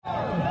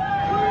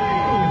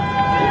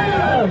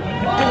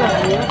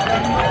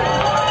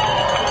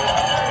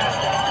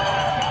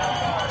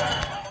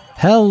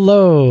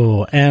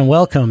Hello, and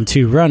welcome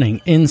to Running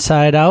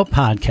Inside Out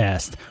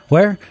podcast,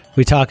 where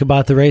we talk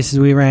about the races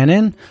we ran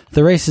in,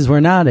 the races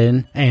we're not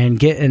in, and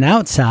getting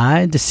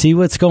outside to see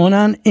what's going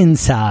on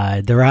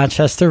inside the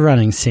Rochester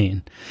running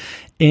scene.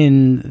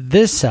 In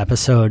this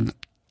episode,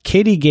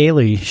 Katie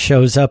Gailey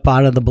shows up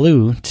out of the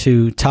blue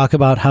to talk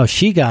about how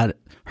she got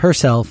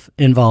herself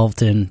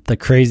involved in the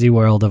crazy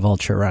world of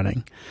ultra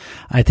running.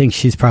 I think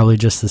she's probably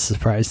just as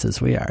surprised as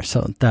we are,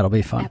 so that'll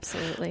be fun.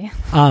 Absolutely.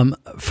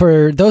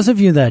 For those of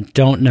you that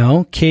don't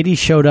know, Katie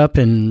showed up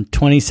in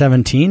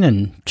 2017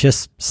 and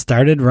just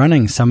started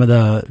running some of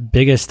the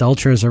biggest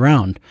ultras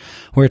around.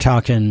 We're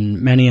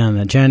talking many on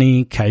the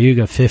Jenny,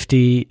 Cayuga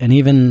 50, and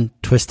even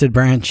Twisted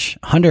Branch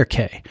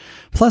 100K,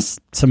 plus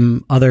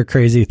some other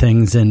crazy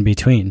things in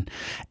between.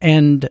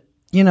 And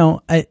you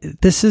know,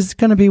 this is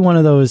going to be one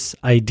of those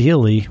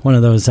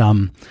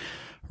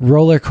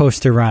roller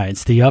coaster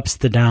rides, the ups,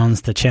 the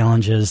downs, the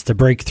challenges, the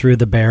break through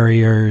the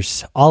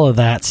barriers, all of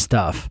that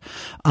stuff.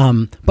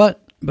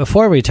 But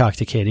before we talk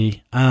to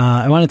Katie,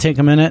 I want to take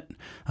a minute.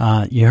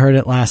 You heard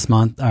it last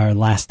month, our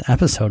last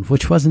episode,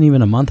 which wasn't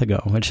even a month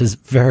ago, which is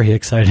very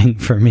exciting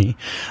for me.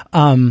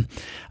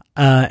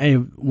 I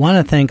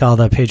want to thank all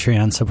the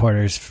Patreon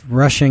supporters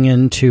rushing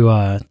into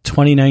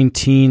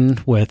 2019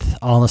 with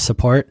all the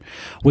support.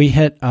 We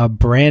hit a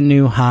brand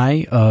new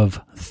high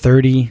of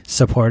 30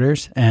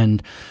 supporters,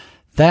 and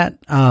that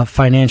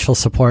financial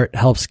support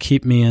helps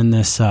keep me in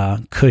this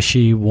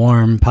cushy,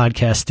 warm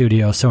podcast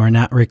studio, so we're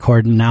not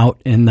recording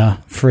out in the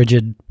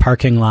frigid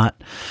parking lot.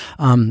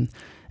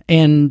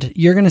 And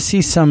you're going to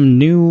see some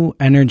new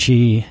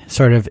energy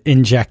sort of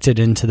injected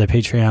into the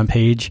Patreon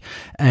page,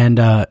 and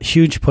a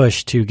huge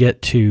push to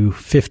get to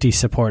 50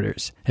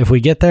 supporters. If we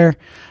get there,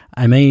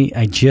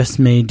 I just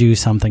may do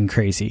something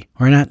crazy.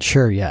 We're not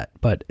sure yet,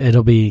 but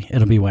it'll be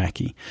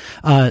wacky.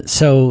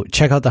 So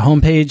check out the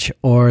homepage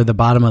or the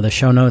bottom of the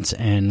show notes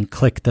and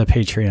click the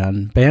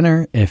Patreon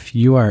banner if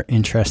you are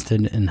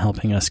interested in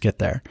helping us get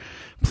there.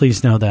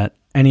 Please know that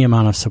any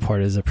amount of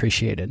support is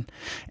appreciated.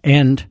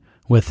 And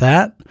with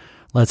that,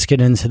 let's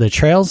get into the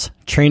trails,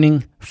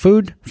 training,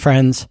 food,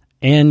 friends,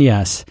 and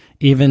yes,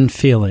 even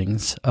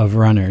feelings of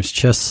runners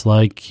just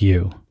like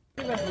you.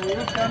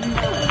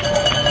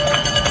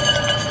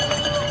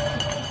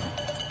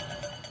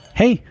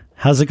 Hey,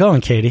 how's it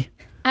going, Katie?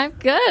 I'm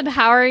good.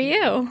 How are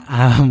you?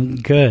 I'm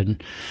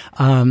good.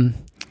 Did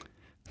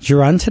you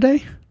run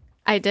today?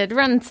 I did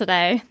run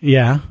today.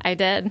 Yeah? I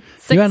did.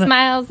 6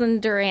 miles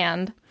in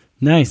Durand.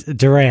 Nice.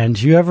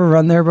 Durand. You ever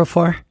run there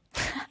before?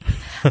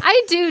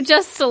 I do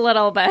just a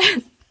little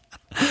bit.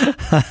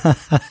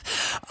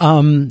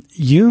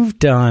 You've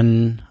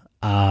done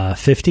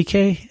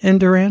 50K in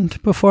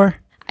Durand before?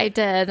 I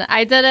did.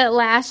 I did it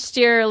last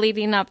year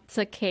leading up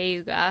to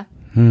Cayuga.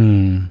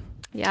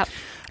 Yep.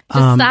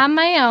 Just on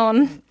my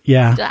own.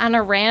 Yeah. On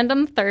a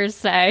random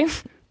Thursday.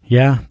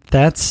 Yeah,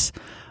 that's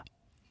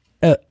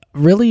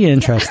really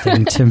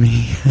interesting to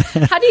me.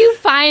 How do you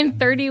find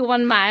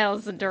 31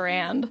 miles in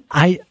Durand?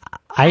 I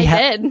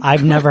did.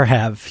 I've never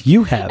have.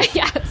 You have.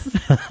 Yes.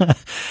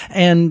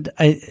 And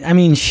I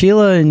mean,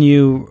 Sheila and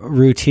you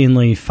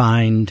routinely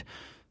find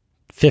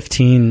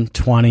 15,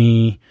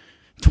 20,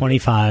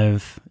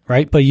 25,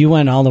 right? But you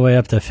went all the way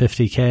up to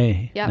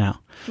 50K now.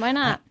 Why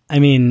not? I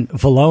mean,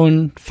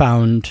 Valone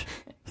found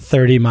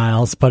 30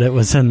 miles, but it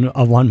was in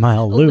a 1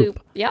 mile loop.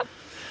 Yep.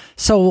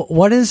 So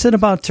what is it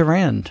about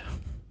Durand?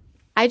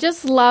 I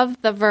just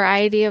love the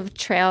variety of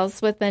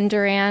trails within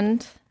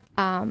Durand.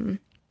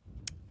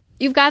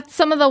 You've got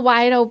some of the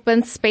wide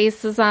open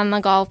spaces on the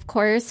golf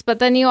course, but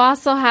then you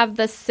also have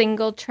the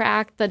single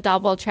track, the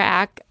double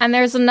track, and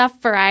there's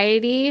enough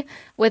variety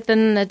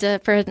within the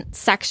different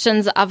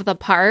sections of the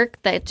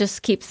park that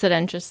just keeps it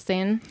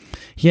interesting.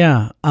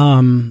 Yeah,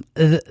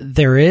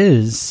 there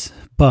is,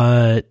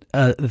 but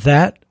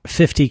that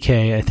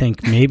 50K, I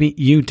think maybe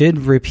you did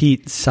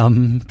repeat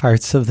some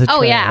parts of the trail.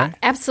 Oh, yeah, right?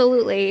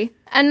 Absolutely.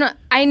 And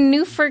I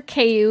knew for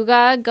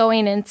Cayuga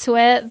going into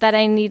it that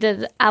I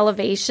needed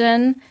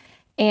elevation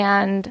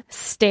and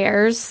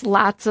stairs,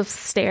 lots of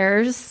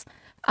stairs.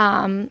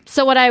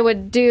 So what I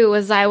would do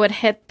is I would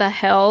hit the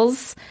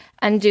hills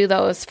and do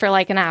those for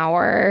like an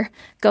hour,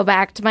 go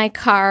back to my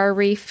car,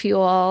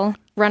 refuel,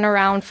 run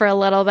around for a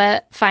little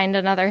bit, find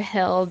another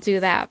hill, do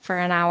that for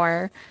an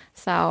hour.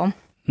 So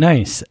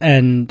nice.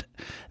 And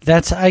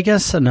that's, I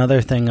guess,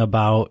 another thing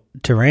about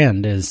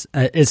Durand is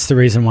it's the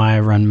reason why I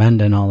run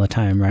Mendon all the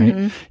time, right?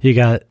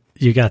 Mm-hmm.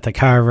 You got the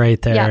car right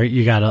there.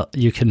 Yep.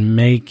 You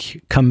can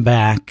come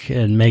back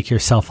and make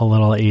yourself a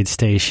little aid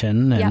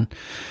station.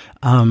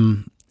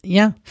 And,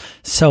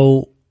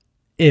 So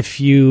if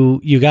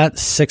you got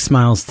 6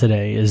 miles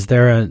today, is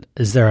there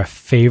a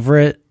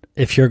favorite,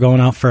 if you're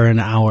going out for an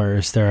hour,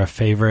 is there a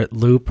favorite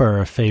loop or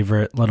a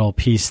favorite little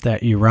piece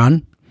that you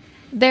run?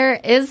 There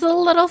is a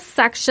little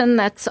section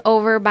that's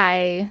over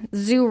by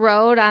Zoo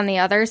Road on the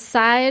other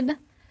side.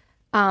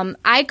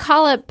 I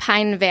call it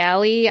Pine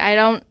Valley. I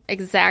don't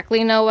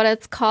exactly know what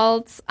it's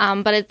called,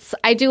 but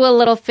I do a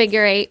little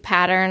figure 8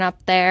 pattern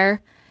up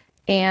there,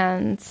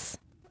 and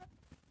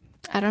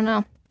I don't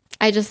know.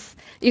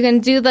 You can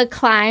do the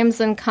climbs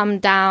and come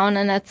down,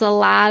 and it's a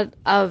lot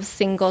of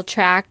single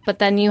track, but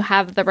then you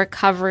have the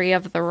recovery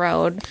of the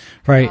road.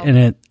 Right,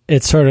 and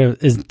it sort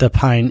of is the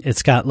pine.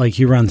 It's got like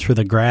you run through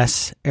the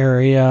grass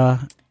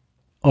area,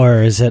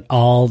 or is it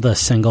all the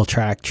single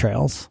track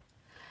trails?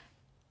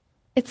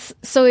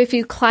 So if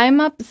you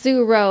climb up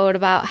Zoo Road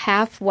about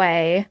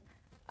halfway,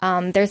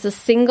 there's a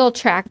single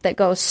track that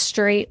goes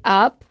straight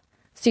up.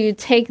 So you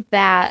take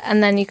that,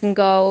 and then you can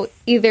go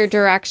either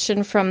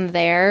direction from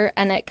there,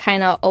 and it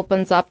kind of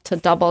opens up to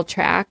double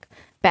track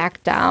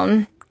back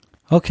down.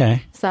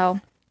 Okay. So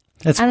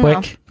that's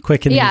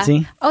quick and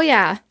easy. Oh,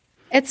 yeah.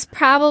 It's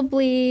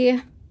probably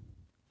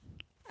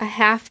a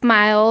half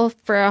mile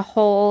for a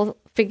whole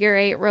figure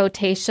 8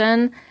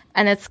 rotation,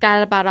 and it's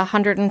got about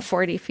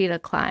 140 feet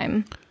of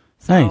climb.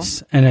 So,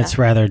 nice. And it's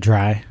rather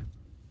dry.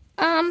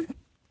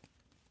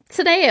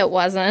 Today it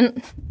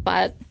wasn't,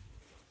 but...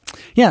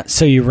 Yeah,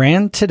 so you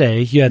ran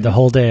today. You had the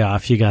whole day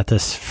off. You got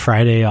this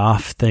Friday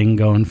off thing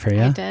going for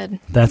you. I did.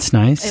 That's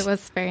nice. It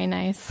was very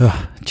nice.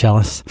 Ugh,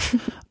 jealous.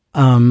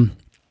 And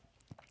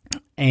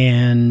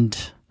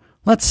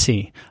let's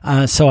see.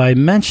 So I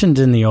mentioned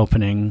in the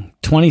opening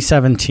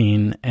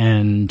 2017,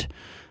 and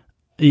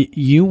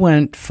you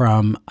went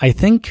from, I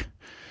think,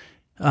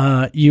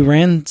 you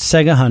ran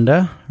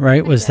Segahunda,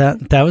 right?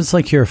 That was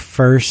like your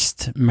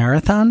first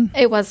marathon?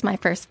 It was my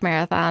first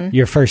marathon.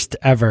 Your first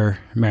ever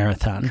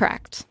marathon.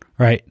 Correct.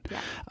 Right.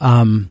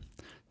 Yeah.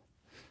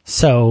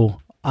 So,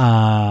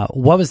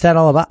 what was that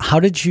all about? How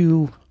did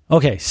you,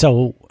 okay.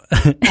 So,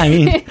 I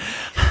mean,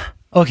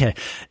 okay.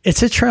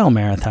 It's a trail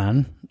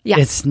marathon. Yeah.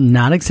 It's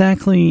not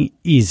exactly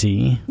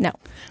easy. No.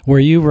 Were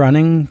you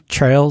running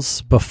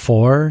trails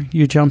before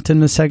you jumped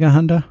into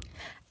Segahunda?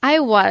 I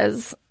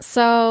was.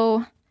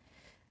 So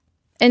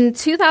in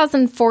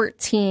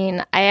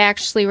 2014, I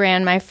actually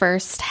ran my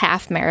first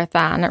half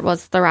marathon. It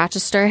was the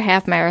Rochester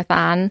Half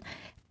Marathon.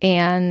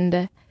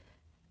 And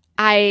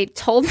I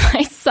told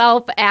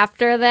myself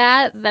after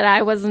that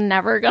I was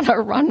never going to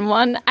run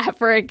one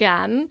ever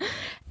again.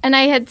 And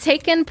I had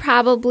taken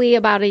probably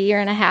about a year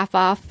and a half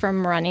off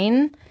from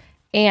running.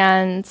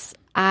 And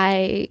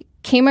I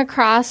came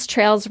across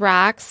Trails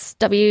Rocks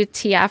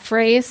WTF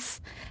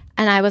race.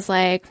 And I was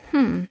like,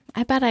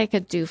 I bet I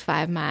could do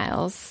 5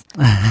 miles. So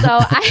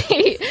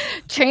I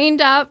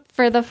trained up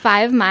for the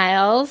 5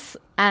 miles.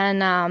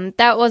 And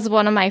that was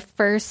one of my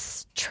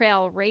first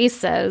trail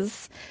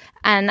races.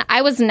 And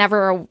I was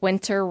never a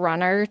winter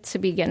runner to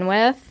begin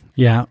with.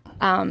 Yeah.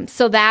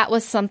 So that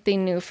was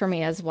something new for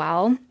me as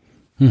well.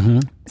 Mm-hmm.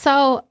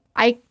 So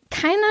I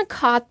kind of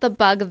caught the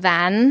bug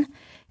then.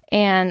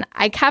 And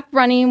I kept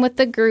running with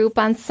the group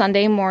on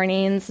Sunday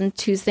mornings and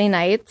Tuesday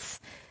nights.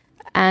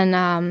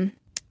 And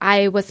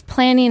I was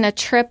planning a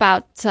trip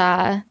out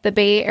to the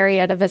Bay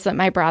Area to visit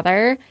my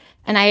brother.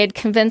 And I had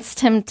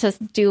convinced him to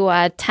do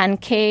a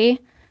 10K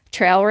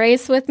trail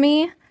race with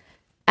me.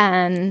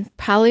 And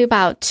probably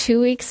about 2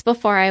 weeks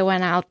before I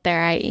went out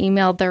there, I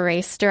emailed the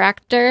race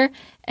director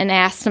and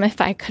asked him if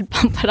I could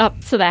bump it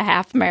up to the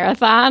half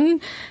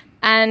marathon.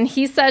 And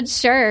he said,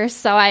 sure.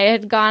 So I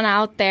had gone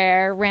out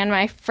there, ran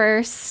my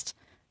first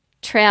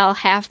trail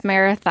half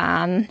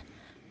marathon.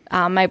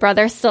 My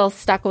brother still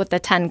stuck with the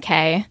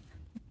 10K.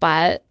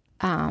 But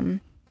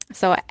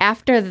so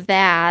after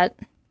that,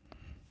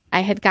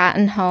 I had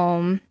gotten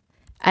home,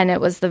 and it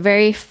was the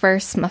very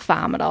first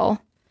Mafamidal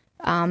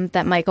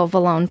that Michael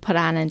Vallone put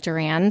on in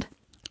Durand.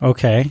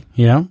 Okay,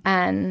 yeah.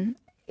 And,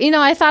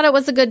 I thought it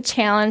was a good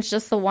challenge,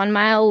 just the 1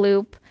 mile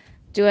loop.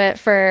 Do it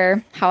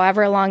for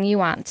however long you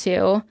want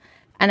to.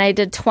 And I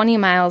did 20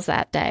 miles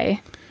that day.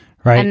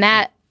 Right. And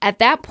that, at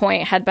that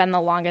point, had been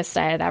the longest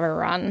I had ever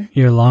run.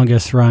 Your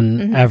longest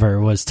run ever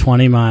was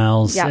 20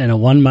 miles in a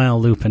 1 mile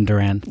loop in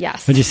Durand.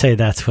 Yes. Would you say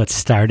that's what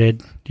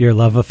started your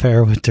love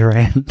affair with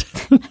Durand?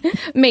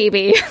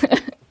 Maybe.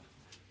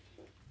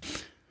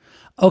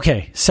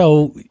 Okay,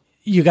 so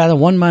you got a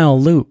 1 mile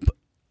loop,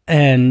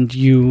 and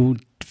you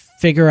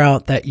figure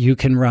out that you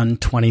can run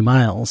 20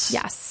 miles.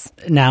 Yes.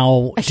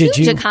 Now, a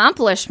huge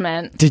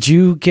accomplishment. Did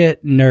you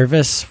get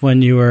nervous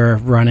when you were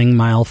running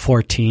mile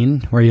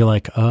 14? Were you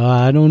like, oh,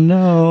 I don't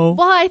know?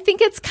 Well, I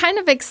think it's kind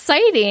of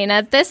exciting.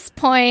 At this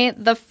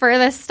point, the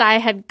furthest I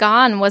had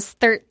gone was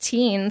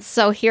 13.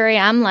 So here I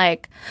am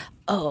like,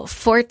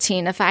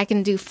 14. If I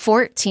can do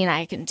 14,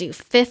 I can do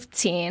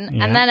 15.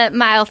 Yeah. And then at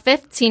mile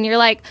 15, you're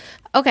like,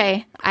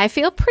 okay, I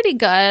feel pretty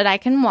good. I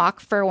can walk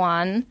for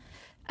one.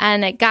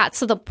 And it got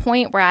to the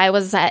point where I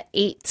was at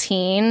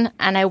 18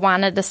 and I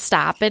wanted to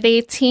stop at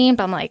 18.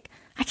 But I'm like,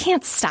 I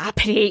can't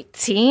stop at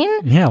 18.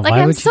 Yeah, like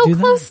why I'm would so you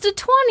do close that?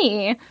 to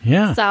 20.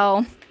 Yeah.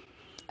 So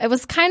it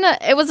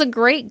was a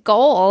great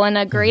goal and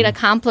a great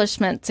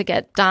accomplishment to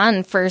get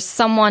done for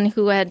someone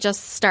who had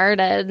just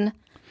started.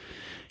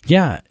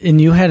 Yeah. And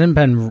you hadn't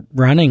been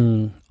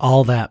running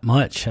all that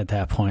much at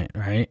that point,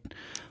 right?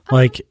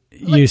 Like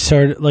you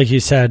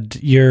said,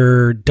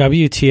 your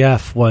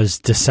WTF was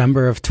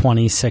December of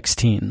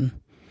 2016.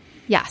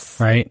 Yes.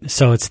 Right.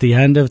 So it's the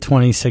end of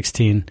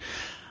 2016.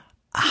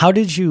 What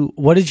did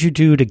you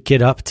do to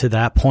get up to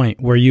that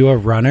point? Were you a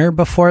runner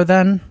before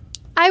then?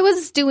 I was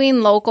was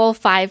doing local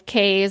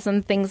 5Ks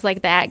and things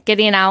like that,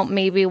 getting out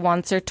maybe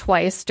once or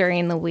twice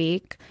during the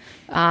week.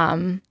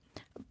 But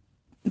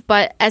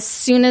as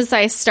soon as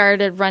I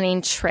started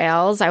running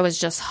trails, I was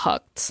just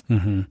hooked.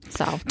 Mm-hmm.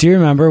 So, do you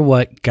remember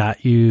what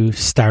got you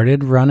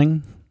started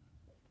running?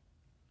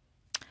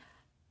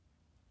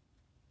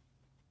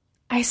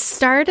 I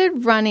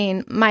started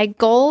running. My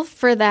goal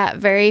for that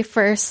very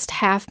first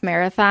half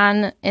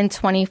marathon in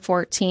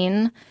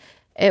 2014,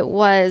 it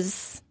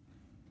was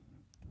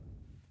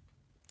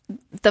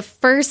the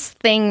first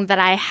thing that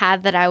I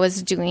had that I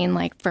was doing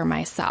like for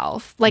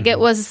myself. Like it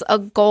was a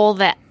goal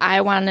that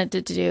I wanted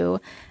to do,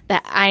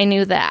 that I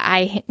knew that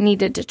I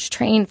needed to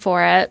train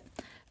for it.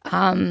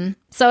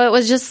 So it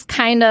was just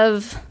kind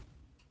of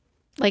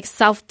like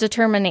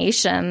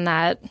self-determination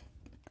that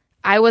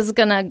I was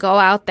going to go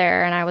out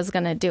there and I was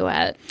going to do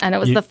it. And it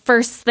was the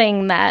first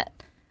thing that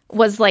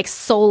was like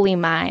solely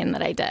mine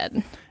that I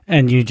did.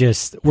 And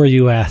were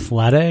you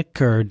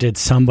athletic, or did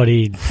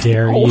somebody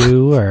dare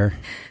you, or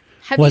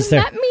have you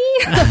met me?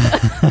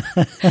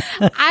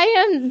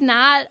 I am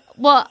not,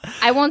 well,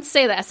 I won't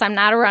say this. I'm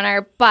not a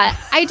runner, but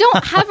I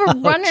don't have a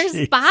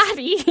runner's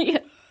body.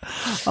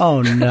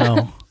 Oh,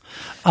 no.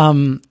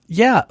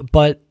 Yeah,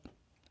 but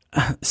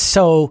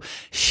so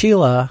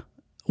Sheila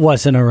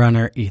wasn't a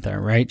runner either,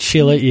 right?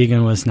 Sheila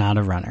Egan was not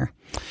a runner.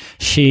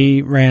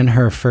 She ran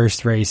her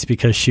first race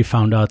because she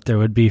found out there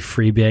would be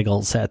free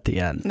bagels at the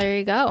end. There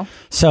you go.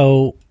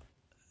 So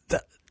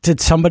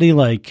did somebody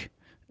like,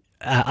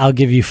 I'll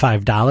give you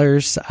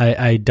 $5.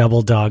 I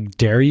double dog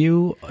dare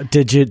you.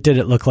 Did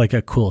it look like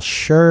a cool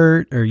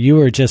shirt, or you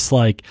were just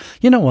like,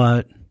 you know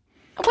what?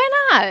 Why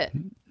not?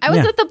 I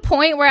was at the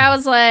point where I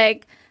was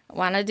like,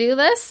 want to do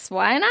this?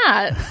 Why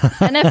not?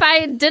 And if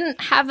I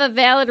didn't have a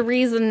valid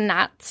reason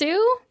not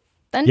to,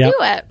 then do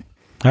it.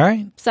 All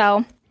right.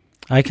 So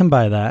I can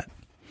buy that.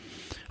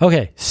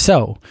 Okay.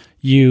 So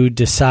you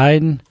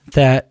decide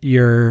that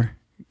you're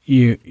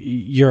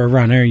a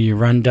runner. You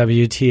run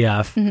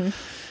WTF. Mm-hmm.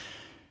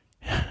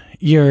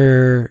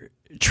 You're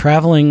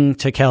traveling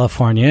to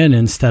California, and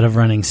instead of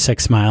running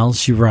 6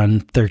 miles, you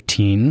run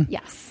 13.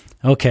 Yes.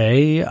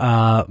 Okay.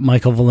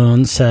 Michael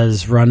Valloon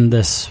says run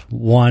this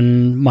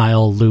 1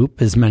 mile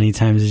loop as many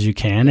times as you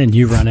can, and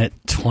you run it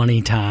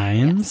 20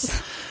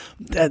 times.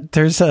 Yes.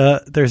 There's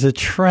a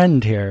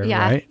trend here,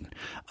 right?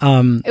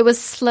 It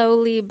was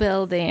slowly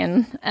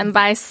building, and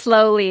by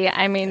slowly,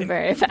 I mean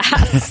very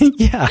fast.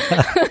 Yeah.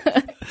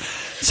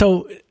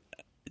 So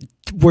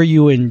were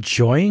you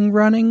enjoying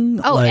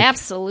running? Oh,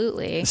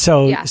 absolutely.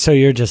 So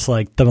you're just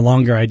like, the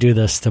longer I do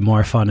this, the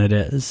more fun it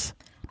is.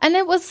 And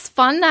it was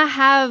fun to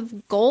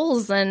have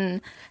goals.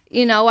 And,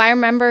 I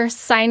remember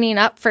signing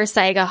up for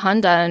Saiga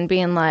Honda and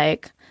being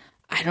like,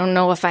 I don't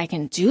know if I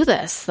can do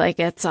this. Like,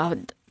 it's a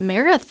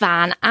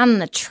marathon on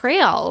the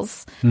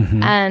trails.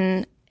 Mm-hmm.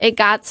 And it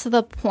got to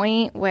the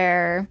point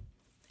where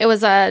it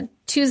was a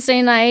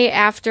Tuesday night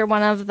after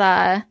one of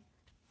the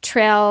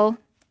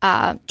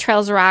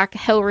Trails Rock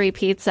hill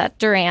repeats at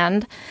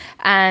Durand,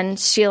 and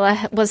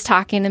Sheila was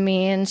talking to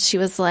me, and she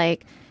was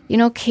like,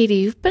 Katie,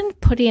 you've been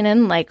putting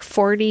in like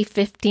 40,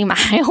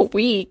 50-mile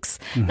weeks.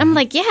 Mm-hmm. And I'm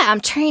like, yeah,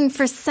 I'm training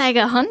for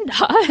Saiga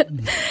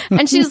Honda.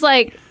 And she's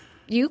like,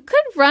 you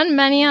could run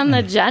many on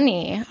the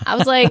Jenny. I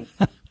was like,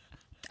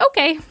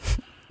 okay.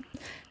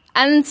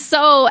 And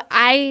so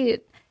I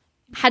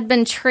had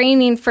been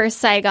training for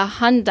Saiga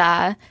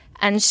Honda,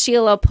 and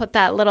Sheila put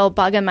that little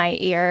bug in my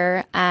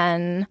ear,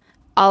 and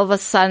all of a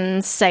sudden,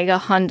 Saiga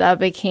Honda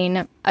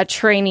became a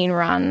training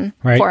run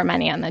for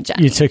many on the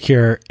Jenny. You took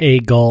your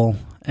A goal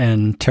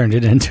and turned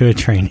it into a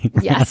training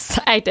run. Yes,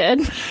 I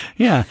did.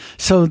 Yeah.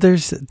 So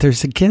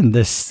there's again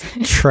this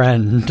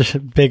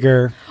trend,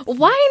 bigger,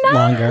 why not?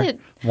 Longer.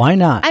 Why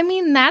not? I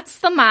mean, that's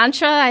the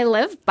mantra I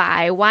live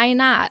by. Why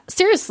not?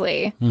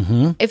 Seriously.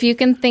 Mm-hmm. If you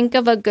can think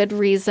of a good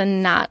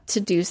reason not to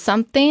do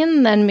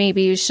something, then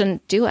maybe you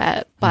shouldn't do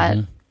it. But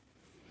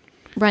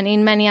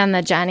running many on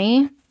the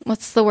Jenny,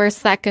 what's the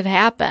worst that could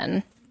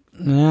happen?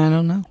 I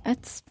don't know.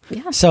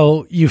 Yeah.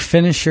 So you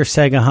finish your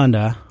Saiga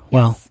Honda.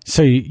 Well,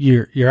 so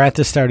you're at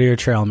the start of your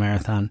trail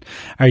marathon.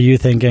 Are you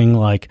thinking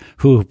like,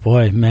 "Oh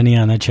boy, many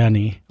on the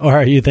Jenny," or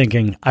are you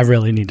thinking, "I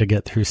really need to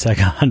get through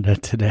Saiga Honda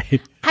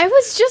today"? I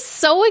was just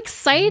so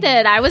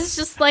excited. I was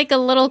just like a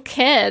little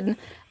kid.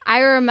 I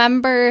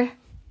remember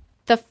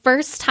the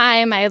first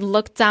time I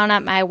looked down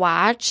at my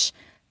watch,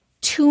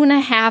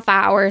 2.5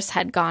 hours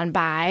had gone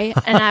by,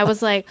 and I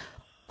was like,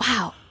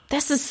 "Wow,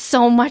 this is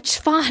so much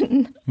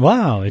fun!"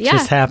 Wow, it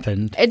just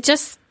happened. It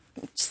just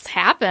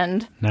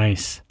happened.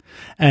 Nice.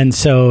 And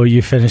so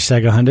you finished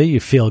Saiga Honda. You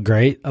feel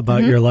great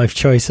about your life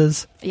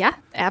choices. Yeah,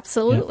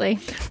 absolutely.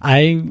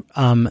 Yeah.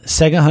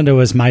 Saiga Honda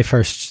was my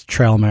first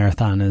trail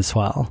marathon as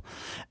well,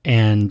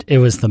 and it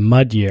was the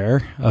mud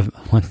year of,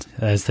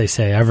 as they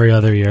say, every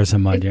other year is a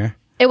mud year.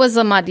 It was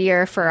a mud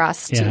year for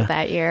us too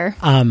that year.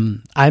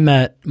 I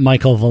met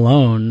Michael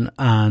Valloon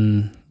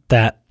on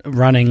that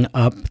running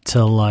up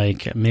to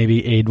like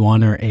maybe aid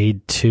 1 or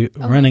aid 2,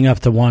 running up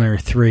to 1 or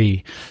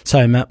 3. So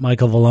I met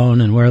Michael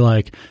Vallone and we're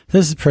like,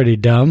 this is pretty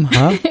dumb,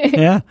 huh?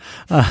 Yeah.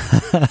 But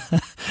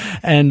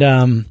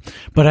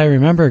I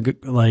remember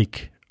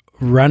like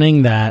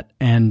running that,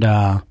 and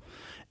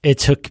it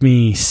took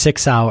me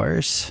 6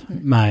 hours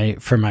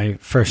for my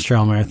first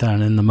trail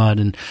marathon in the mud.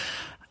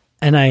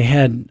 And I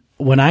had,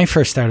 when I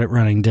first started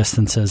running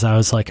distances, I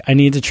was like, I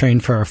need to train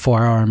for a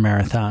 4-hour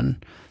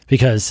marathon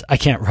because I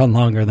can't run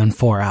longer than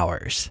 4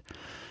 hours.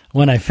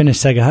 When I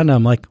finished Segahunda,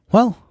 I'm like,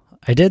 well,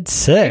 I did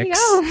 6. There you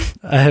go.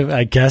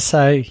 I guess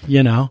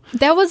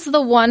That was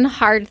the one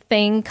hard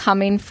thing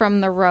coming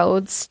from the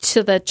roads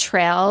to the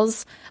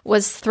trails,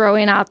 was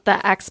throwing out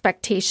the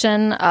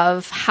expectation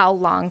of how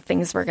long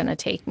things were going to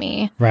take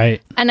me.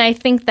 Right. And I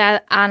think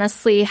that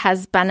honestly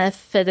has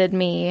benefited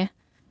me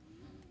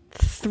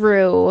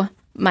through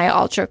my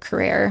ultra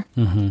career.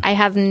 Mm-hmm. I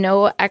have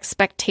no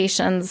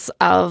expectations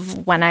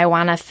of when I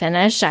want to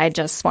finish. I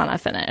just want to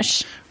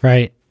finish.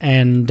 Right.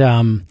 And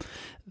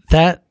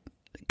that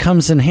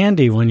comes in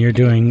handy when you're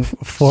doing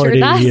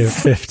 40 or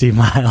 50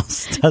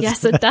 miles.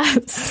 Yes, it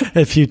does.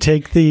 If you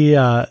take the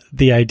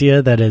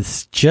idea that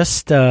it's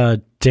just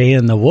a day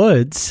in the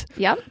woods.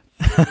 Yep.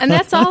 And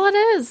that's all it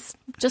is.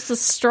 Just a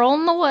stroll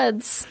in the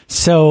woods.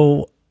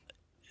 So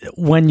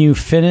when you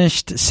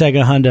finished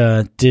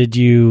Segahunda, did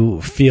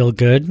you feel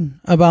good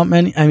about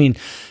many? I mean,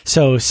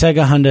 so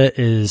Segahunda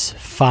is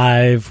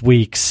 5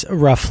 weeks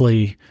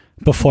roughly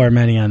before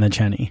Many on the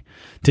Jenny.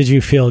 Did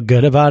you feel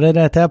good about it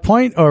at that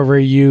point? Or were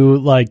you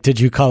like, did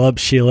you call up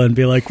Sheila and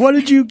be like, what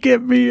did you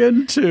get me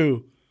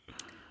into?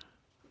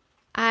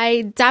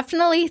 I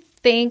definitely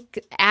think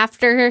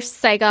after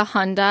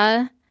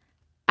Segahunda,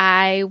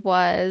 I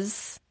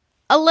was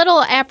a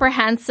little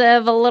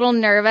apprehensive, a little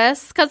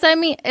nervous, because I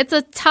mean, it's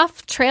a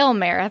tough trail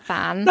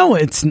marathon. No,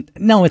 it's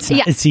not.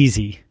 Yeah. It's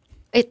easy.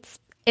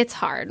 It's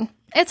hard.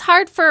 It's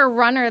hard for a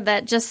runner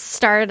that just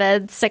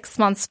started 6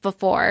 months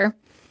before.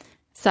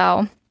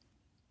 So,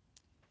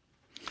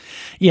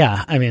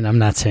 yeah, I mean, I'm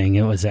not saying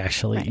it was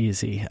actually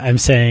easy. I'm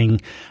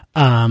saying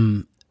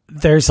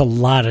there's a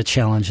lot of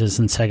challenges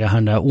in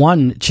Segahunda.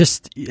 One,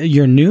 just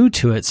you're new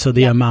to it, so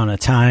the amount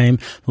of time,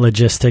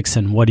 logistics,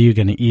 and what are you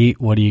going to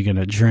eat, what are you going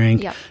to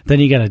drink. Yep.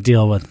 Then you got to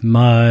deal with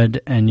mud,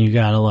 and you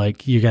got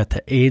to you got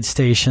the aid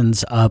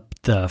stations up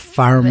the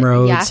farm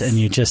roads, and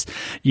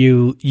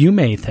you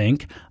may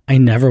think, I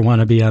never want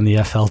to be on the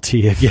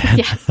FLT again.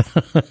 Yes.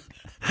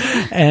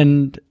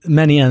 And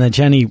Many on the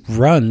Jenny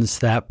runs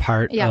that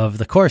part of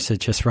the course.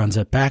 It just runs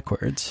it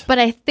backwards. But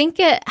I think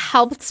it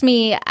helped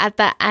me at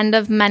the end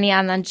of Many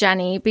on the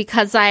Jenny,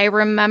 because I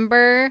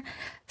remember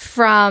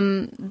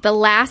from the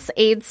last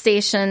aid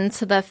station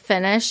to the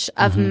finish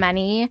of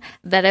Many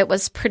that it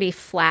was pretty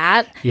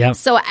flat. Yep.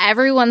 So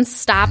everyone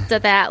stopped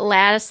at that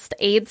last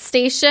aid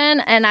station,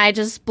 and I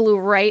just blew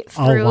right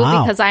through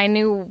because I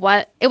knew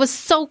it was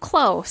so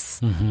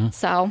close. Mm-hmm.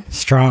 So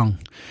strong.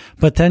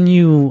 But then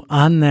you,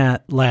 on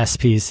that last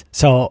piece,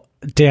 so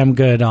Damn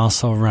Good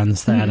also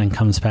runs that and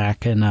comes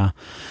back. And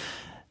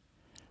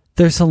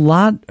there's a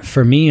lot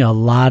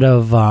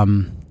of,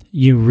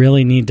 you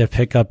really need to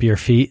pick up your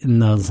feet in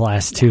those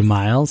last 2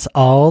 miles.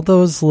 All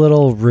those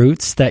little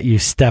roots that you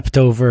stepped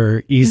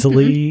over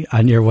easily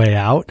on your way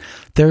out,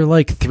 they're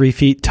like 3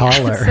 feet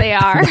taller. Yes, they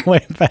are. On the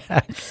way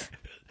back.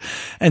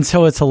 And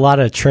so it's a lot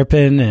of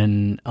tripping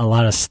and a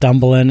lot of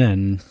stumbling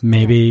and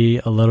maybe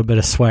a little bit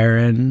of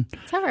swearing.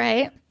 It's all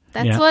right.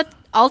 That's what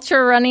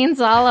ultra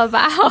running's all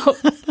about.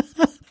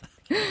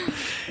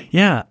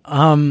 Yeah.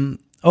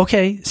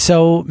 Okay.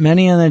 So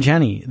Many on the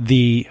Jenny,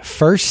 the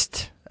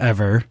first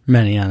ever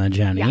Many on the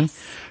Jenny.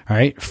 Yes. All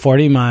right.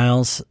 40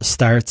 miles,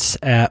 starts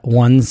at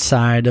one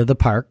side of the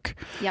park.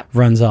 Yep.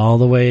 Runs all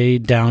the way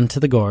down to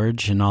the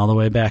gorge and all the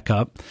way back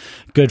up.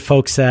 Good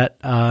folks at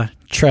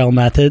Trail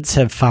Methods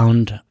have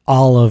found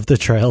all of the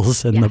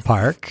trails in the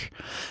park.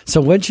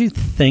 So what'd you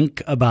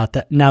think about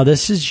that? Now,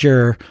 this is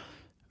your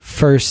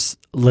first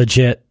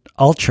legit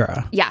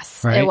ultra.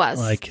 Yes, right? It was.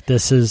 Like,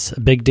 this is a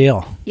big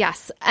deal.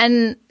 Yes.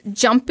 And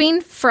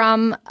jumping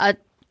from a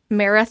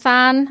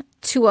marathon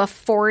to a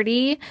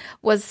 40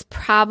 was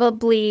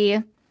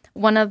probably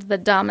one of the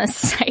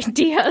dumbest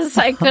ideas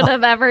I could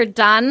have ever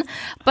done.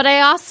 But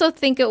I also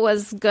think it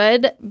was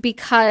good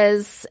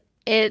because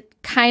it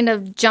kind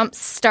of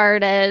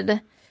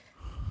jump-started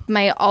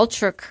my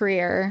ultra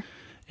career.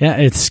 Yeah,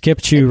 it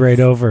skipped you right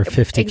over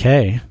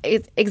 50K.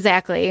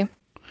 Exactly.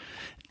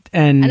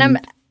 And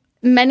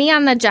Many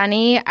on the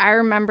Jenny, I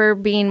remember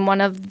being one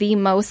of the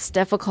most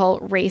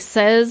difficult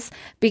races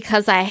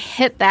because I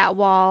hit that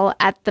wall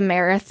at the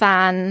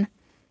marathon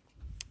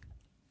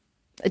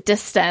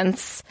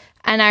distance.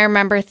 And I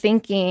remember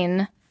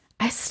thinking,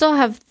 I still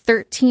have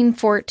 13,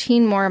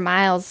 14 more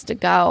miles to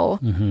go.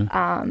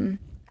 Mm-hmm.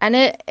 And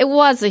it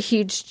was a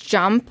huge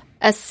jump,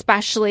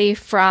 especially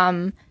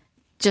from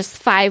just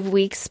 5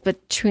 weeks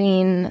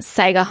between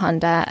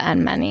Segahunda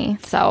and Many.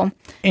 So,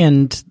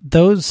 and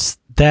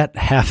that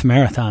half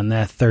marathon,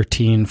 that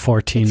 13,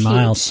 14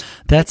 miles,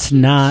 that's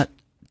not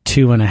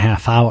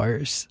 2.5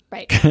 hours.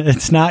 Right.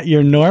 It's not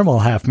your normal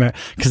half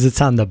marathon because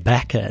it's on the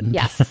back end.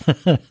 Yes.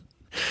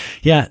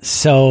 Yeah.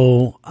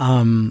 So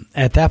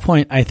at that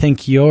point, I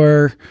think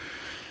your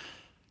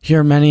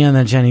many on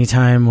the Jenny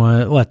time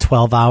was what,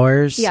 12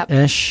 hours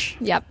ish?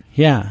 Yep.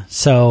 Yeah.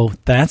 So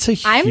that's a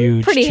huge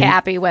I'm pretty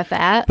happy with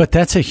that. But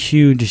that's a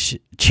huge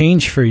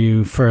change for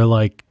you for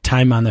like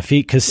time on the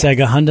feet because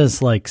Sega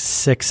Honda's like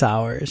 6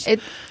 hours. It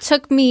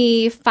took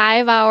me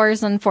 5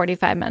 hours and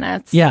 45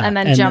 minutes. Yeah. And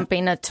then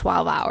jumping to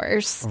 12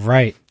 hours.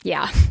 Right.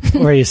 Yeah.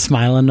 Were you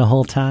smiling the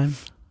whole time?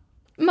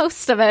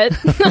 Most of it.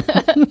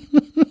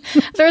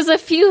 There's a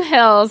few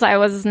hills I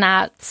was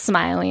not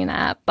smiling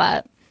at,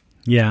 but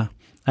yeah,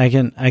 I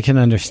can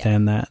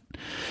understand that.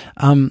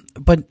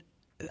 But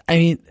I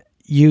mean,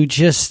 you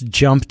just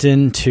jumped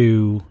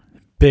into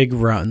big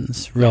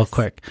runs real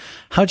quick.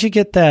 How'd you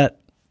get that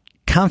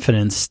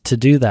confidence to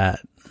do that?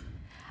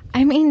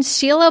 I mean,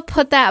 Sheila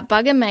put that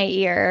bug in my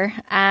ear,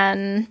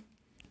 and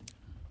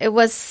it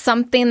was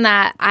something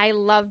that I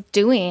loved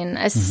doing.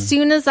 As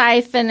soon as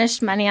I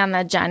finished Many on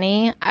the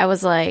Jenny, I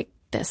was like,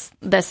 this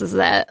is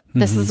it.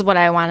 This is what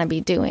I want to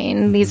be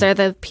doing. These are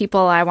the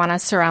people I want to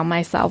surround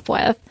myself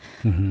with.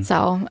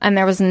 So, and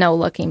there was no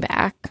looking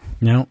back.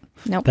 Nope.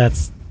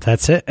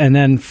 That's it. And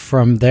then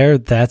from there,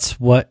 that's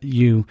what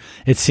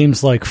it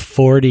seems like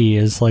 40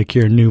 is like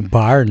your new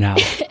bar now.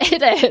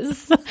 It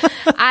is.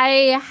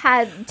 I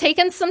had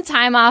taken some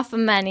time off of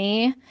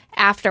Many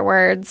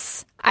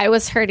afterwards. I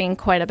was hurting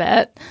quite a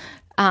bit.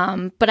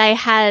 But I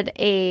had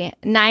a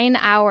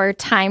 9-hour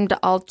timed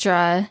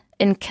ultra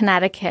in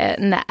Connecticut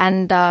in the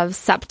end of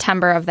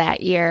September of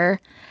that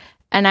year.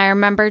 And I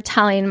remember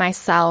telling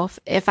myself,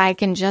 if I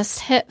can just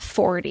hit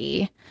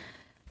 40,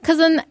 because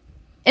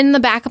in the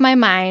back of my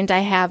mind,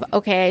 I have,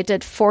 okay, I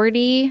did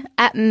 40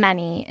 at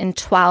Many in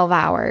 12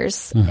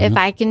 hours. If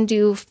I can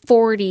do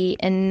 40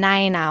 in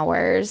 9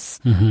 hours,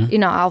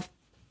 I'll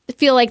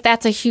feel like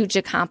that's a huge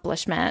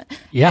accomplishment.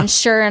 Yeah. And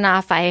sure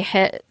enough, I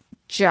hit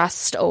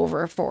just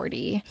over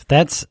 40.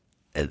 That's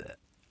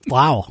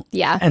wow.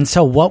 Yeah. And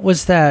so what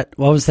was that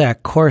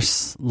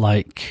course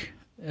like?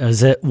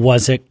 Was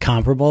it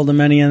comparable to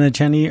Many on the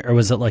Jenny, or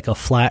was it like a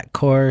flat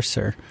course,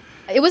 or?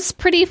 It was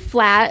pretty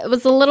flat. It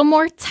was a little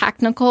more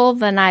technical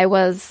than I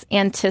was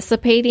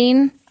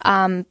anticipating.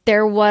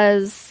 There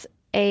was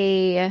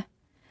I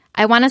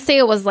want to say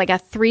it was like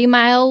a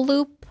 3-mile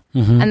loop,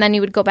 and then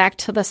you would go back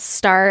to the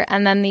start,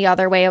 and then the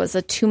other way it was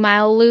a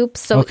 2-mile loop.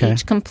 So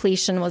each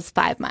completion was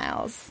 5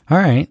 miles. All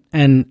right.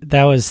 And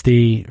that was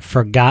the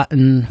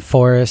Forgotten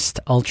Forest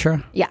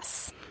Ultra?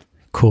 Yes.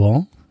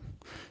 Cool.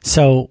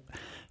 So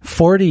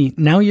 40,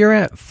 now you're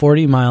at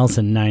 40 miles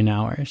in 9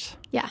 hours.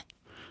 Yeah.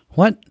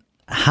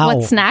 How?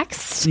 What's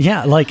next?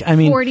 Yeah, like, I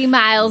mean... 40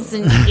 miles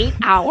in 8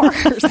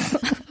 hours.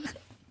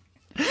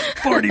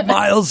 40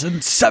 miles in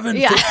 7:59.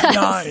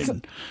 Yes.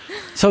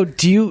 So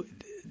do you...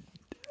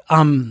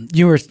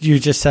 You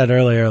just said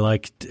earlier,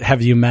 like,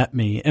 have you met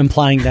me?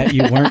 Implying that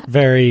you weren't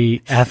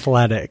very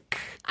athletic.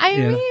 I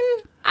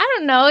mean, I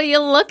don't know. You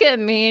look at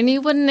me and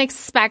you wouldn't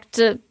expect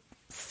to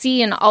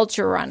see an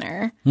ultra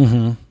runner.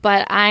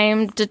 But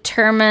I'm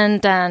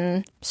determined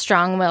and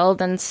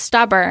strong-willed and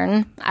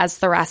stubborn as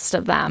the rest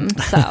of them.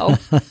 So,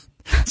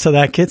 so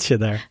that gets you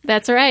there.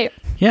 That's right.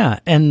 Yeah,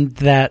 and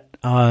that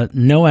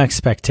no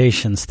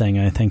expectations thing.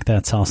 I think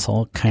that's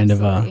also kind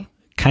of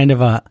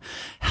a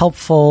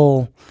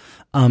helpful.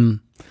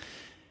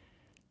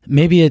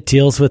 Maybe it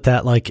deals with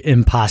that like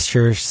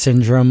imposter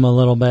syndrome a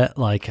little bit.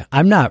 Like,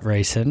 I'm not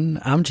racing.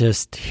 I'm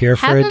just here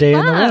for a day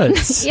in the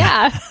woods.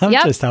 Yeah. I'm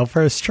just out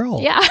for a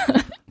stroll.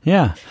 Yeah.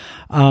 Yeah.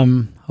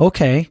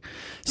 Okay.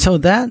 So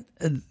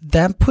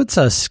that puts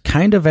us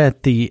kind of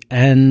at the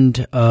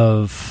end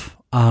of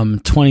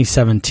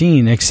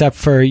 2017, except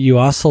for you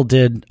also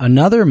did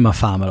another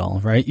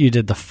Mafamidal, right? You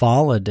did the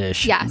fall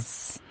edition.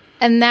 Yes.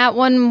 And that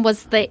one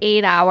was the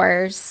 8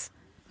 hours.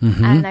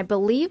 And I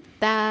believe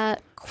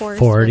that course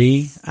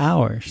 40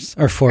 hours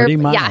or 40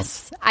 miles.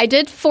 Yes. I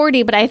did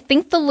 40, but I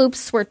think the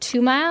loops were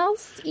 2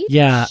 miles each.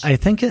 Yeah, I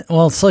think it's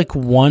like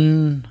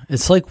 1.3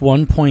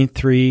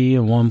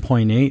 and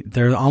 1.8.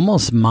 They're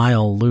almost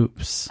mile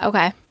loops.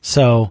 Okay.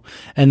 So,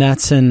 and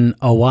that's in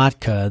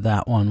Awatka,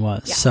 that one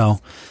was. Yes. So,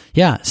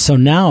 yeah. So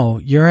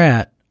now you're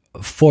at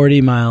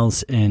 40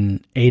 miles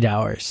in 8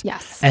 hours.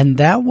 Yes. And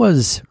that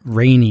was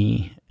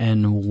rainy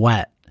and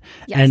wet.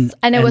 Yes.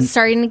 And it was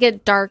starting to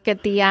get dark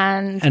at the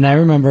end. And I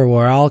remember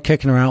we're all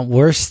kicking around.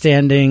 We're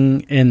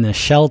standing in the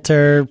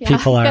shelter. Yeah,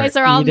 People are you guys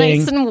are all eating.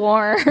 nice and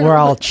warm. We're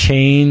all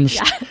changed.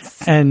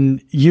 Yes.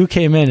 And you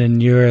came in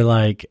and you were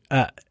like,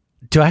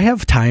 do I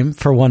have time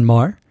for one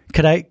more?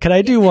 Could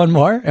I do one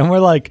more? And we're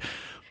like,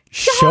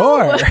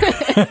 sure.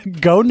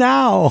 Go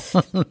now.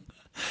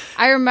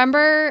 I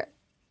remember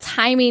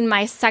timing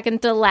my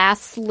second to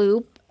last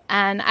loop.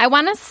 And I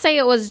want to say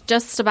it was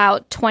just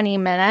about 20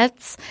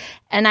 minutes.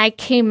 And I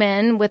came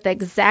in with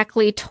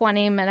exactly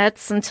 20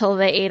 minutes until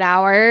the 8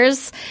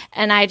 hours.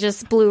 And I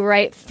just blew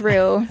right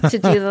through to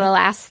do the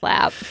last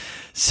lap.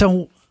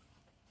 So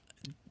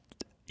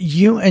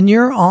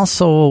you're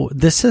also,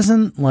 this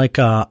isn't like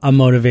a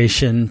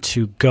motivation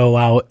to go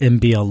out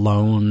and be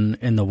alone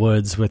in the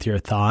woods with your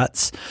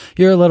thoughts.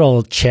 You're a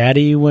little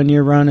chatty when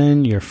you're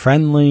running. You're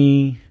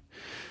friendly.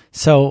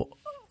 So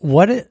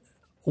what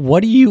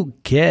do you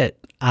get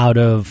out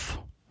of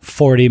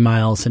 40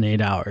 miles in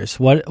 8 hours?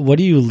 What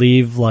do you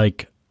leave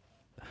like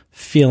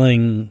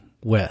feeling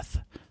with?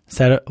 Is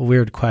that a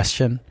weird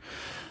question?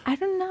 I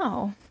don't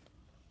know.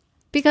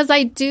 Because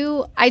I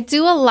do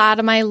a lot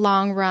of my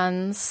long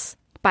runs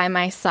by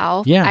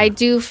myself. Yeah. I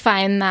do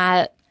find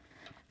that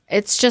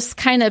it's just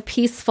kind of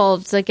peaceful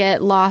to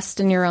get lost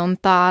in your own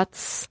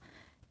thoughts.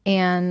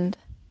 And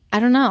I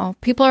don't know.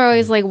 People are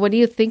always like, what do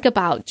you think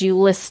about? Do you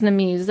listen to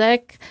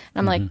music? And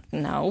I'm like,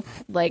 no.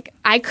 Like,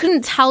 I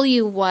couldn't tell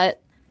you what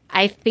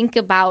I think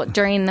about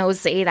during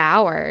those 8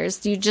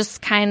 hours. You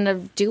just kind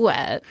of do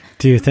it.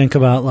 Do you think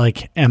about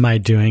like, am I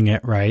doing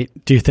it right?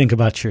 Do you think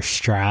about your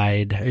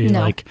stride? Are you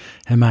like,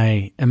 am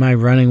I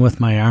running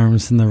with my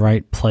arms in the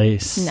right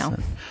place? No,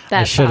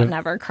 that thought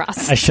never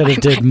crossed. I should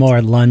have did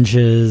more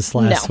lunges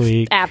last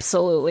week.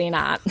 Absolutely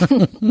not.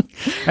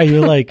 Are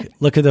you like,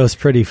 look at those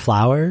pretty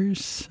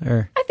flowers?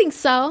 Or I think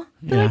so.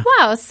 Like,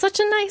 wow, it's such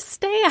a nice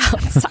day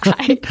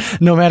outside.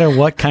 No matter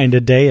what kind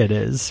of day it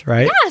is,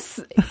 right? Yes,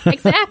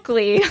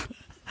 exactly.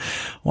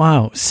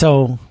 Wow.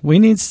 So I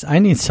need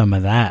some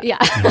of that. Yeah.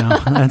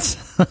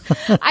 That's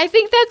I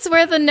think that's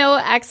where the no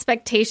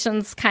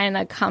expectations kind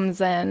of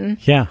comes in.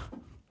 Yeah.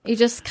 You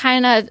just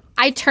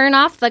I turn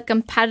off the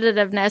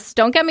competitiveness.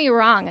 Don't get me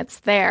wrong, it's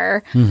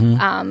there.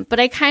 But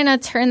I kind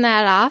of turn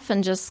that off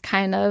and just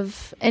kind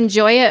of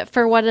enjoy it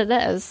for what it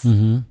is.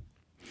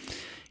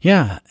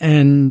 Yeah.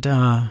 And,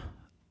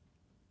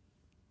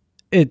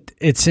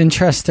 it's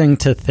interesting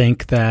to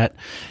think that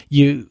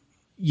you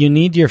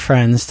need your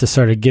friends to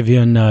sort of give you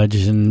a nudge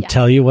and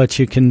tell you what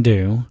you can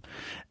do.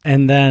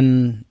 And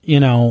then,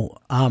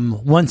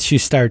 once you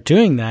start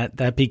doing that,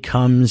 that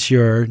becomes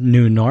your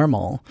new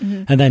normal.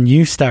 And then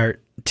you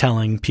start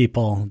telling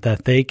people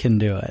that they can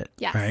do it.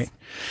 Yes. Right.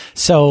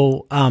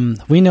 So,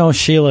 we know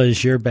Sheila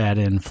is your bad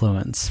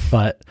influence,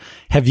 but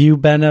have you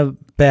been a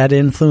bad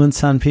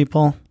influence on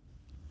people?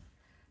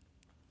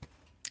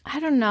 I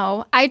don't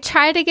know. I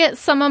try to get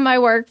some of my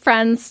work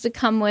friends to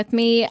come with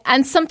me,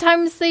 and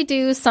sometimes they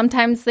do,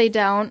 sometimes they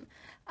don't.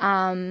 But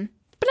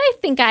I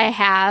think I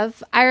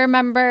have. I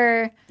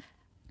remember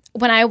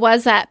when I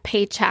was at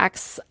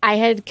Paychex, I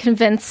had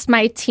convinced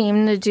my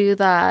team to do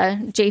the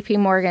JP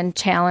Morgan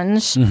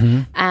challenge,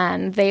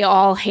 and they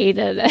all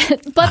hated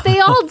it, but they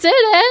all did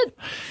it.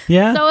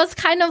 Yeah. So it was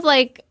kind of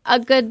like a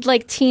good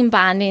team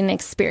bonding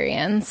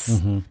experience,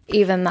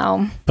 even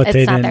though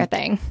it's not their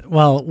thing.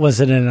 Well, was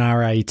it an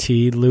RIT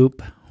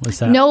loop? Was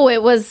that? No,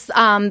 it was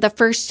the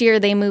first year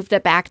they moved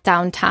it back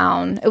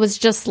downtown. It was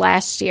just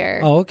last year.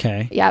 Oh,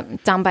 okay.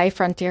 Yep, down by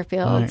Frontier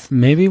Field. Right.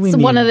 Maybe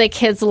one of the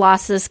kids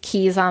lost his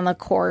keys on the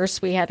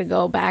course. We had to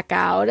go back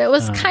out. It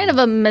was kind of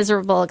a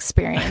miserable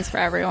experience for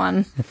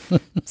everyone.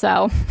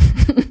 So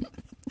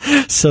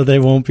they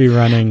won't be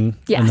running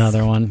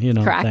another one, you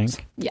don't Correct.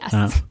 think?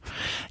 Yes.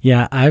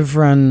 Yeah, I've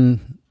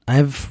run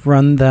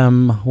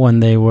them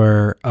when they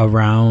were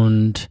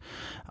around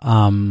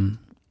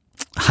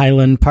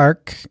Highland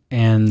Park,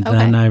 and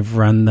then I've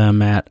run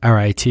them at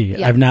RIT.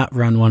 Yep. I've not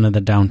run one of the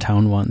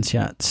downtown ones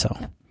yet, so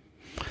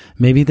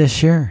maybe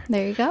this year.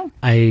 There you go.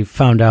 I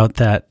found out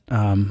that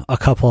a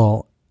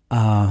couple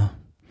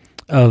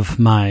of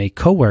my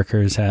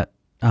coworkers at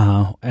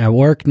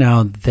work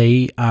now,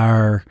 they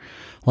are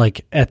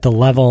like at the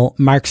level,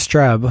 Mark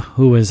Streb,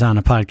 who was on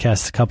a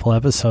podcast a couple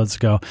episodes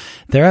ago,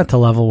 they're at the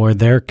level where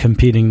they're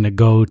competing to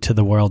go to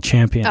the World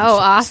Championships. Oh,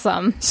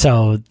 awesome.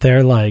 So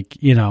they're like,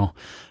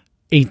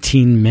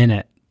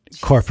 18-minute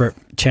corporate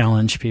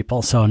challenge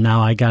people. So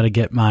now I got to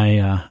get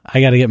my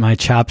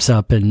chops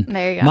up, and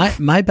there you go.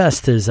 My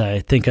best is I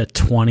think a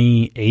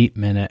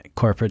 28-minute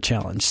corporate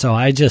challenge. So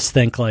I just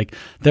think like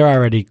they're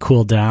already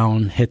cooled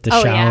down, hit the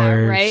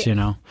showers,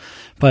 right.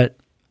 But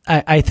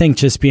I think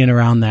just being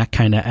around that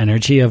kind of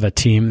energy of a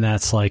team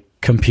that's like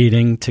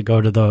competing to go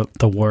to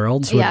the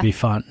worlds would be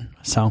fun.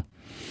 So,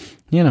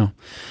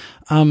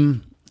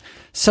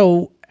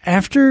 so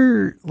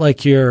after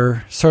like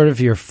your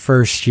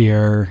first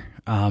year,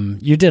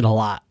 you did a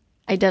lot.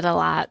 I did a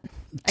lot.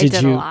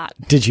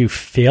 Did you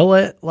feel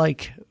it?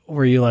 Like,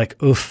 were you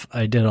like, oof,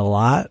 I did a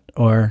lot?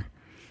 Or?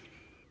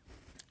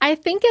 I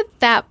think at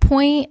that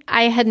point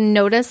I had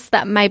noticed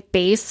that my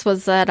base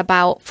was at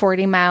about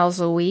 40 miles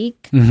a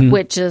week,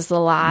 which is a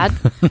lot.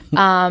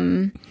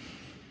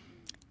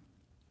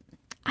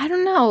 I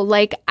don't know.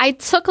 Like, I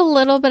took a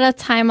little bit of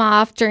time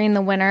off during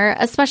the winter,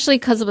 especially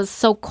because it was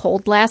so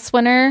cold last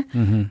winter.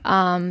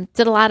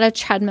 Did a lot of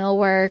treadmill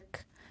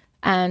work.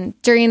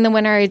 And during the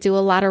winter, I do a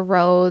lot of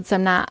roads.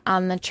 I'm not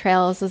on the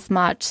trails as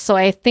much. So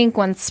I think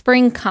when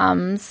spring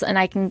comes and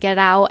I can get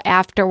out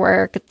after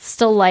work, it's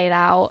still light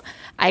out,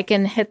 I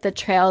can hit the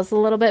trails a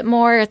little bit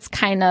more. It's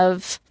kind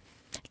of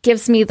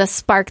gives me the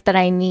spark that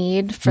I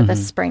need for the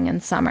spring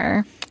and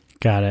summer.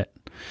 Got it.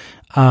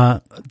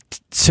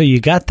 So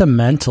you got the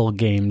mental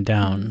game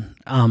down.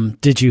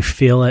 Did you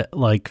feel it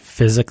like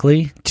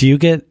physically? Do you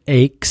get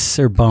aches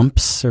or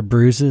bumps or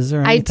bruises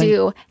or anything? I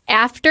do.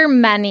 After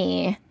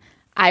many,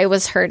 I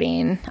was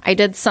hurting. I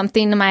did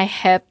something to my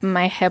hip.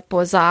 My hip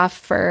was off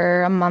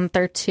for a month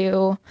or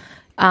two.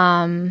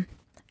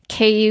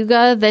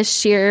 Cayuga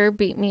this year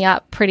beat me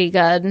up pretty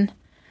good.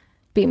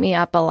 Beat me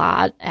up a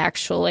lot,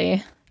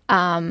 actually.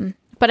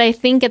 But I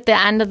think at the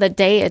end of the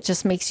day, it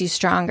just makes you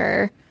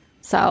stronger.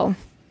 So,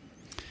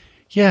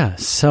 yeah.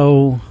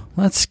 So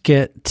let's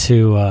get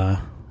to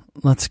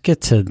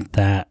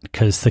that,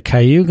 because the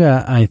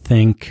Cayuga, I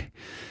think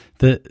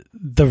the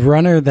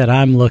runner that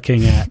I'm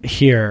looking at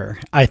here,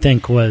 I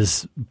think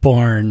was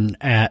born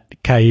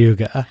at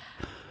Cayuga.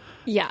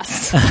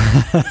 Yes.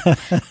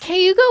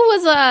 Cayuga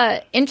was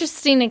a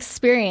interesting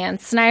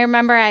experience. And I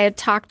remember I had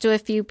talked to a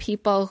few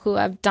people who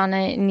have done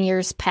it in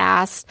years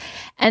past,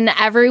 and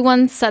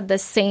everyone said the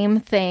same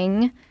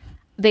thing.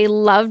 They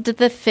loved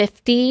the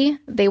 50.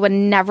 They would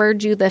never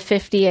do the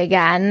 50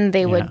 again.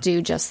 They would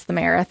do just the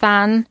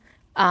marathon.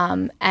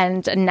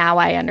 And now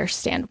I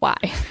understand why.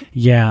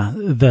 Yeah,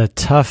 the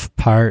tough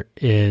part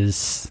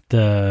is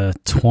the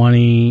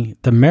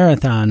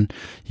marathon.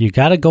 You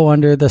got to go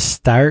under the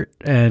start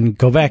and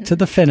go back to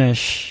the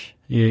finish.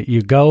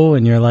 You go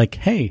and you're like,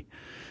 hey,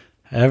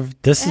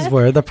 this is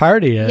where the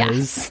party is.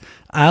 Yes.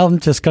 I'm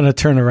just going to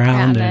turn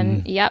around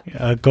and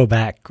go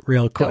back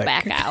real quick. Go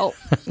back out.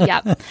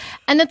 Yep.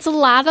 And it's a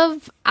lot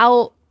of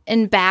out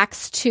and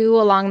backs too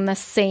along the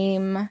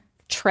same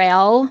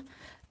trail.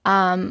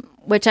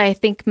 Which I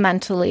think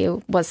mentally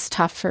was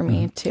tough for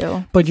me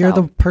too. But you're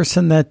the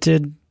person that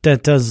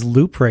does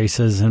loop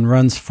races and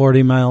runs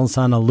 40 miles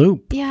on a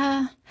loop.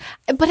 Yeah.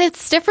 But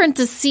it's different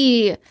to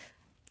see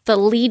the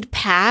lead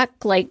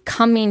pack like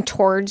coming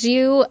towards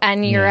you,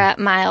 and you're at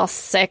mile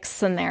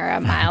 6 and they're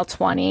at mile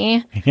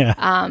 20. Yeah.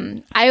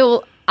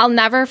 I'll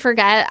never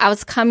forget, I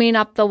was coming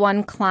up the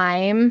one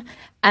climb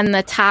and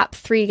the top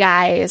 3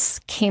 guys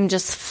came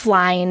just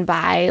flying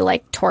by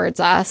like towards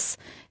us.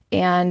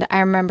 And I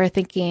remember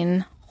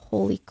thinking,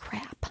 holy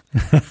crap.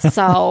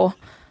 So,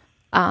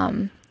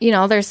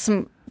 there's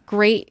some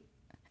great,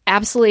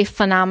 absolutely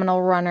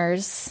phenomenal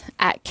runners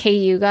at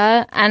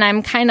Cayuga, and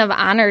I'm kind of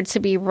honored to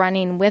be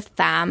running with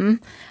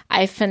them.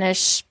 I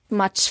finished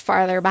much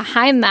farther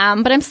behind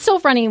them, but I'm still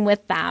running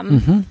with them.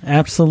 Mm-hmm.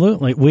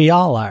 Absolutely. We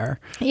all are.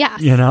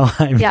 Yes.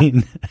 I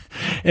mean,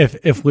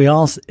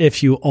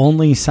 if you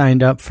only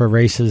signed up for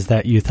races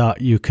that you thought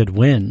you could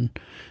win,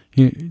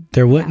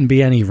 there wouldn't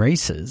be any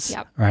races,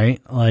 right?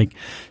 Like,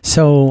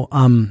 so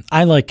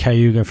I like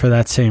Cayuga for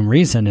that same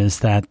reason,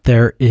 is that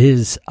there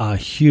is a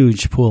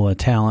huge pool of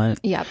talent.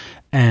 Yep.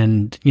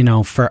 And,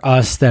 for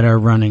us that are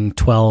running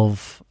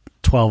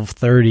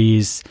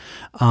 12:30s,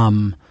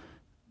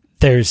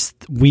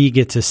 we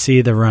get to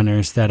see the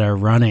runners that are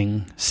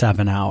running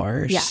 7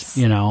 hours, yes.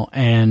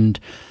 And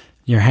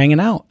you're hanging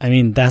out. I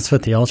mean, that's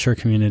what the ultra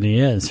community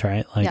is,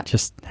 right? Like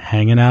just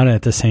hanging out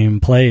at the same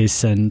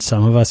place, and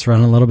some of us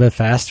run a little bit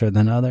faster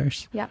than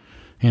others. Yeah.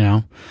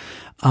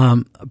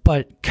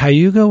 But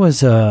Cayuga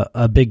was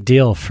a big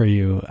deal for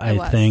you,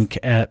 I think.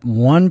 At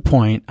one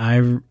point,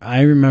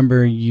 I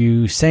remember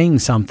you saying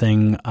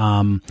something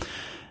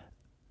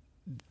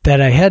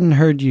that I hadn't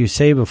heard you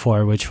say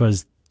before, which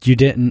was you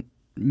didn't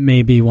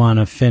maybe want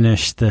to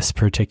finish this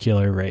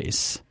particular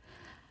race.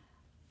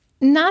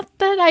 Not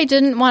that I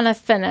didn't want to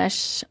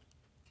finish.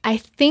 I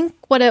think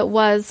what it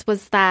was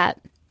that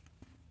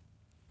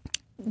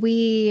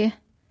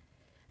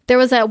there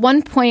was at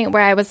one point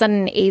where I was at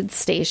an aid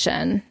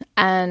station,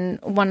 and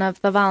one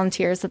of the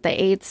volunteers at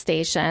the aid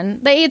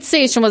station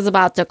was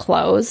about to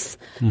close.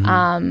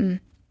 Mm-hmm.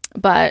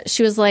 But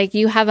she was like,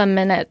 you have a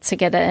minute to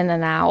get in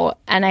and out.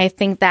 And I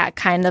think that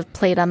kind of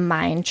played a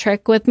mind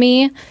trick with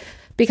me,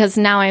 because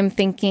now I'm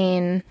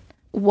thinking,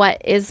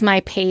 what is my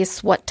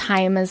pace? What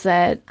time is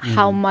it?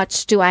 How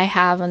much do I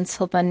have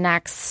until the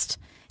next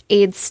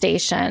aid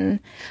station?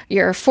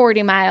 You're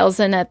 40 miles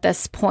in at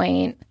this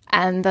point,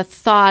 and the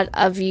thought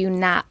of you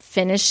not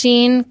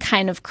finishing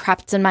kind of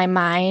crept in my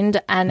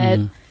mind,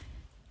 and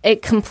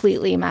it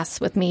completely messed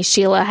with me.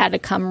 Sheila had to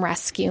come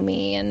rescue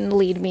me and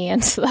lead me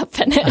into the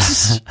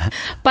finish.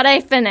 But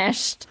I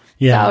finished.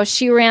 Yeah. So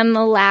she ran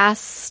the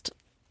last,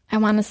 I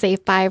want to say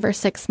 5 or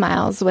 6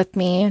 miles with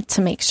me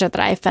to make sure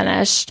that I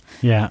finished.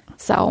 Yeah.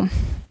 So.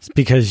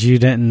 Because you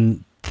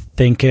didn't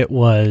think it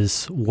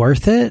was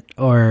worth it,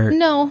 or?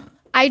 No,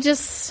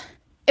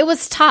 it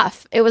was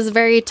tough. It was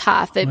very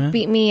tough. It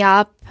beat me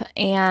up.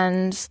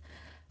 And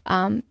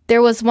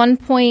there was one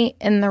point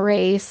in the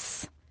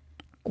race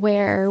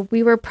where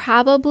we were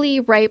probably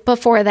right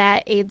before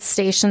that aid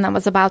station that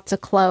was about to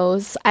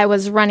close. I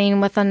was running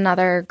with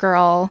another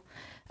girl,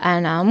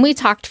 and we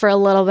talked for a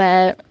little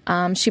bit.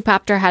 She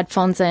popped her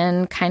headphones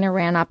in, kind of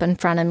ran up in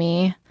front of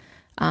me.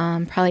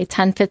 Probably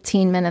 10,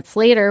 15 minutes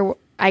later,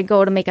 I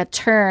go to make a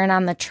turn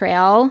on the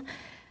trail,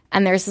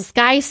 and there's this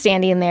guy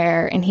standing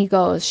there, and he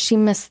goes, she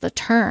missed the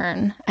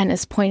turn, and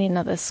is pointing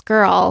to this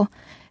girl.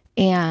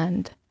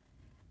 And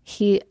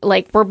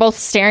we're both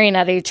staring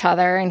at each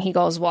other, and he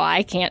goes, well,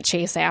 I can't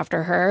chase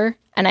after her.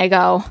 And I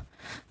go,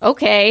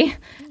 okay.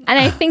 And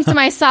I think to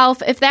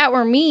myself, if that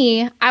were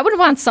me, I would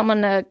want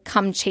someone to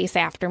come chase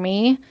after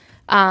me.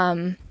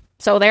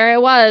 So there I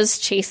was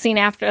chasing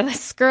after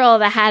this girl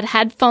that had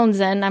headphones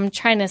in. I'm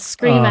trying to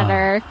scream at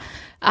her.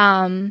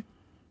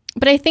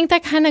 But I think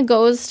that kind of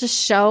goes to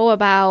show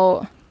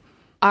about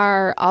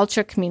our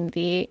ultra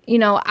community. You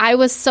know, I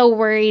was so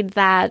worried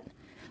that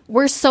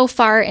we're so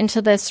far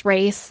into this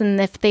race, and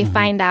if they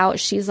find out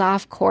she's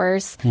off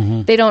course,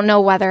 they don't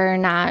know whether or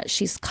not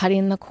she's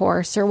cutting the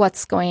course or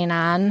what's going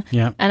on.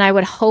 Yeah. And I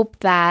would hope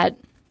that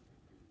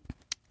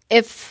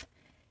if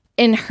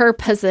in her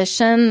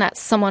position that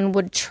someone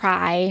would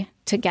try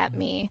to get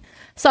me.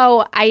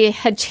 So I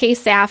had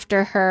chased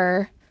after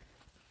her,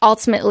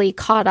 ultimately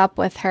caught up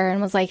with her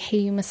and was like, hey,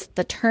 you missed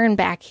the turn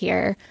back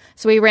here.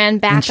 So we ran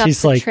back up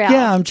the trail.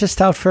 Yeah, I'm just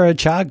out for a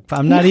jog.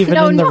 I'm not even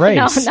in the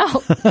race.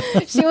 No.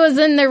 She was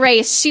in the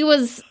race. She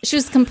was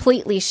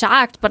completely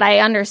shocked, but I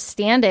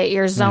understand it.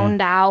 You're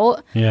zoned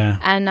out. Yeah.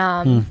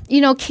 And,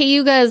 you know,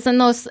 Cayuga is in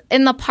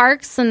the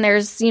parks, and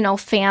there's, you know,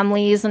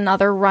 families and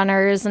other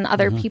runners and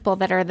other people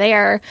that are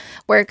there,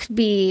 where it could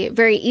be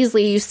very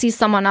easily you see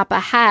someone up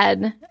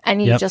ahead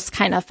and you just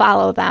kind of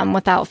follow them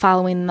without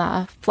following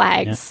the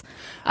flags. Yeah.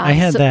 I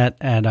had that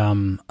at a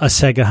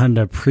Sega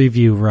Honda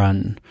preview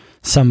run.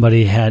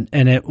 Somebody had,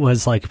 and it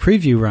was like a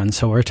preview run.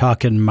 So we're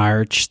talking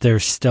March.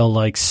 There's still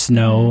like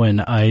snow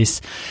and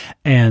ice,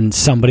 and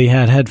somebody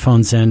had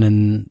headphones in,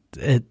 and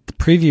the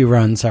preview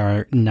runs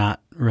are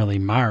not really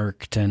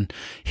marked. And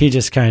he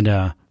just kind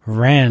of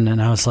ran,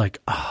 and I was like,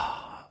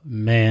 oh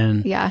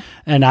man. Yeah.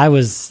 And I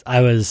was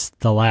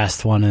the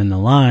last one in the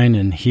line,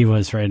 and he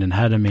was right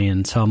ahead of me.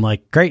 And so I'm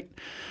like, great.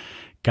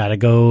 Got to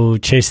go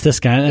chase this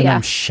guy. And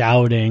I'm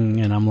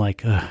shouting, and I'm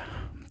like,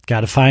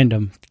 got to find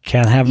him.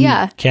 Can't have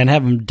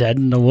him dead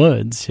in the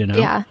woods, you know?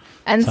 Yeah.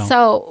 And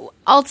so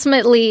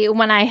ultimately,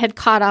 when I had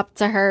caught up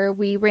to her,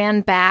 we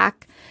ran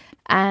back,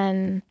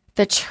 and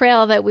the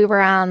trail that we were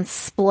on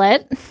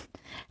split.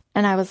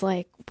 And I was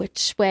like,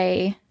 which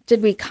way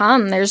did we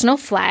come? There's no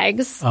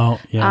flags. Oh,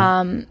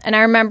 yeah. And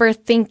I remember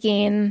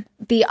thinking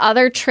the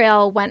other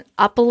trail went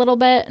up a little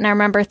bit, and I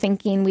remember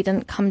thinking we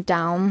didn't come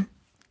down,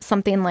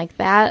 something like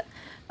that.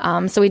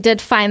 So we did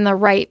find the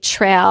right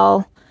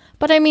trail.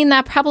 But I mean,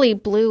 that probably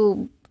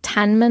blew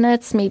 10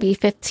 minutes, maybe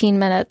 15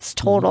 minutes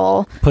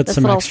total. Put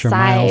some extra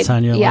miles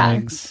on your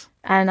legs.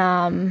 And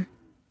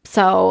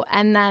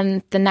and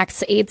then the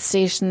next aid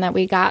station that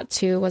we got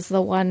to was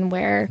the one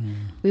where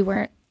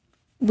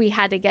we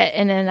had to get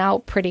in and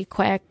out pretty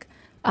quick.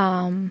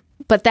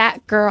 But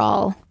that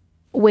girl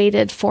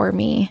waited for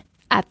me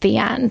at the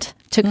end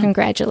to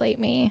congratulate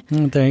me.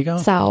 There you go.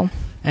 So,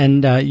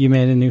 and you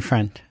made a new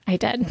friend. I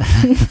did.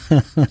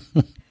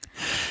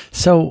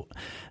 So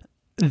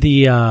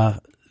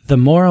the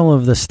moral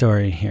of the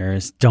story here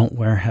is don't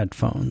wear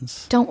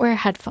headphones. Don't wear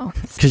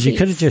headphones. Because you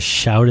could have just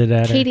shouted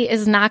at her. Katie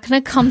is not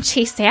going to come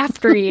chase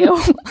after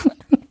you.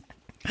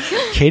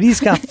 Katie's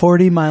got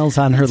 40 miles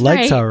on her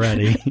legs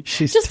already.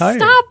 She's just tired.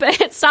 Stop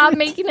it. Stop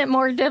making it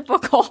more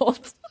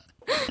difficult.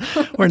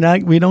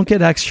 We don't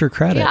get extra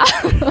credit.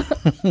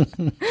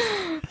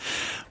 Yeah.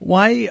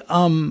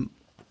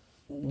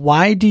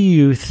 Why do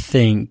you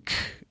think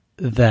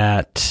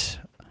that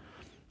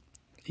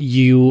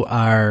you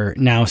are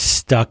now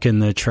stuck in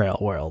the trail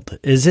world?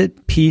 Is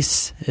it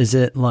peace? Is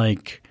it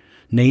like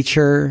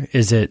nature?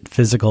 Is it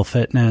physical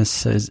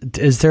fitness?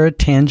 Is there a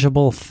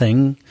tangible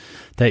thing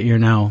that you're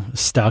now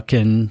stuck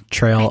in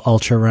trail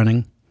ultra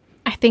running?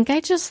 I think I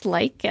just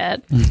like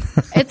it.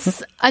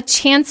 It's a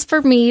chance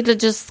for me to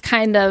just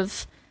kind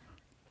of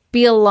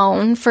be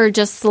alone for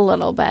just a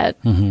little bit.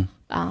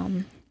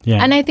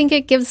 Yeah. And I think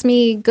it gives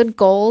me good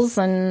goals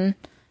and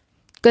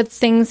good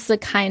things to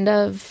kind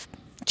of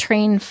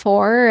train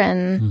for,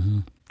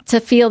 and to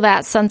feel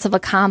that sense of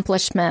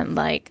accomplishment,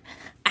 like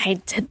I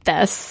did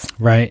this.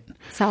 Right.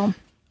 So,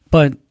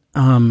 but so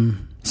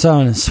I'm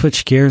going to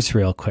switch gears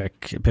real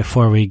quick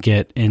before we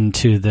get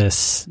into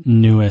this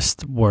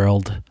newest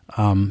world,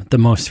 the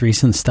most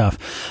recent stuff,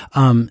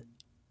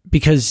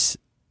 because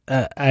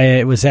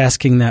I was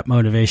asking that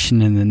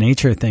motivation in the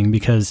nature thing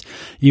because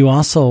you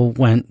also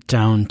went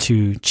down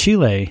to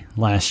Chile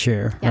last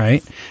year, yes.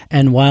 right?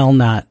 And while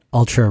not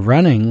ultra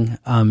running,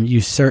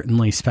 you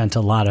certainly spent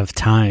a lot of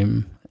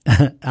time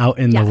out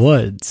in the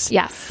woods.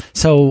 Yes.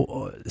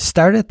 So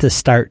start at the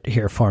start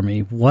here for me.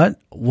 What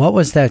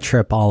was that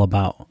trip all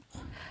about?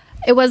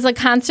 It was a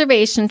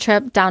conservation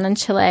trip down in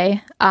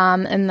Chile,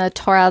 in the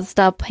Torres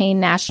del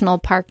Paine National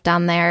Park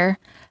down there.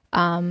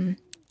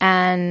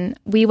 And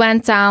we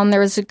went down, there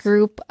was a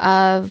group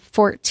of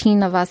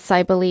 14 of us,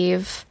 I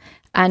believe,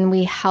 and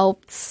we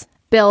helped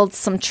build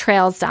some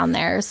trails down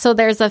there. So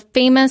there's a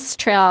famous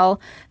trail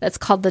that's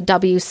called the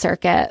W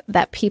Circuit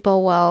that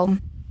people will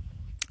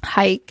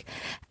hike.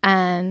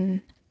 And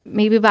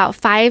maybe about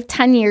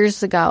 5-10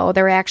 years ago,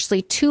 there were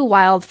actually 2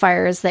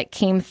 wildfires that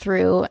came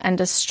through and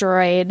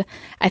destroyed,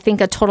 I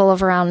think, a total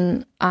of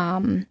around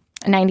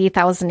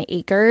 90,000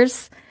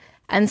 acres.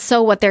 And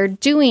so what they're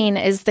doing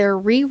is they're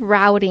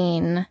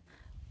rerouting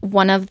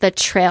one of the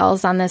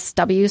trails on this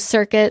W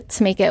circuit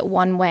to make it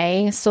one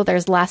way so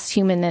there's less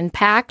human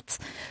impact.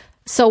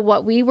 So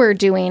what we were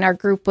doing, our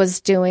group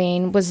was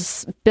doing,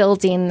 was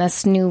building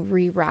this new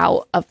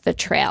reroute of the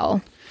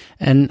trail.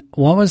 And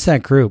what was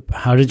that group?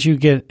 How did you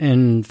get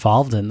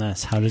involved in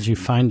this? How did you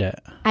find it?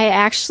 I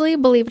actually,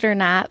 believe it or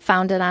not,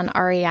 found it on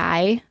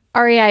REI.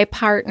 REI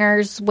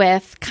partners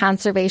with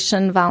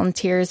Conservation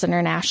Volunteers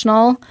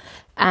International,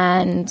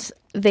 and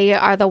they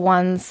are the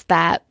ones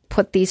that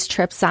put these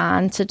trips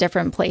on to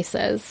different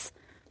places.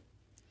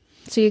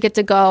 So you get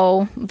to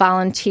go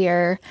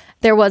volunteer.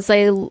 There was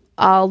a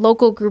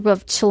local group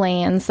of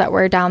Chileans that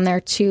were down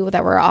there too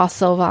that were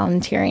also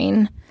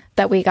volunteering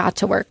that we got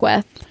to work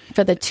with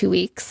for the 2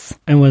 weeks.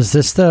 And was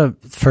this the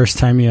first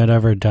time you had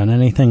ever done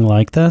anything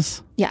like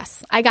this?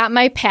 Yes. I got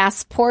my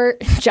passport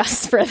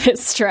just for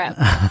this trip.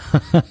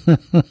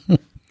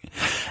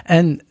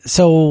 And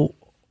so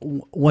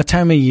what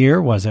time of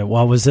year was it?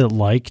 What was it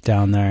like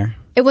down there?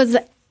 It was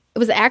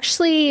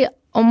actually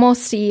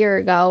almost a year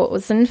ago. It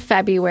was in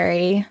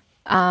February.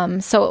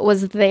 So it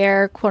was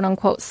their quote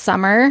unquote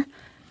summer.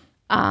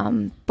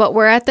 But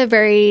we're at the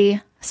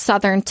very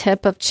southern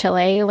tip of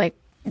Chile. Like,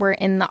 we're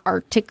in the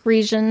Arctic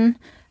region.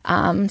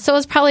 So it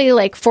was probably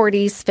like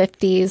 40s,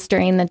 50s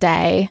during the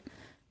day,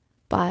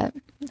 but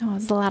it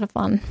was a lot of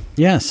fun.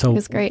 Yeah. So it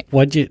was great.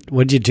 What'd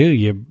you do?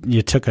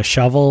 You took a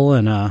shovel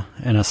and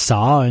a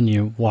saw and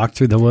you walked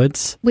through the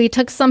woods? We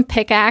took some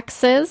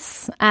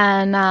pickaxes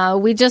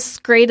and we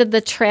just graded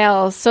the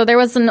trails. So there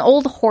was an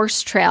old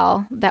horse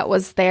trail that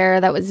was there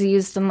that was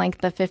used in like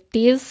the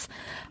 50s.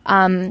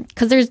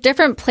 'Cause there's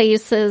different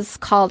places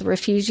called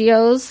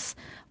refugios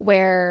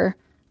where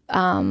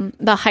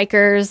the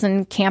hikers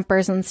and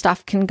campers and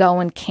stuff can go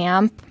and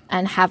camp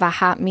and have a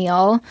hot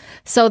meal.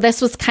 So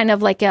this was kind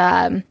of like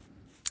an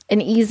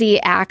easy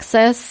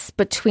access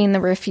between the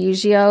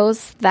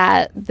refugios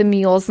that the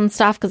mules and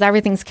stuff, because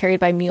everything's carried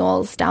by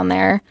mules down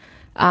there,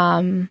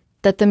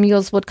 that the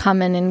mules would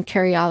come in and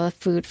carry all the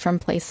food from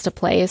place to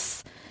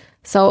place.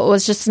 So it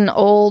was just an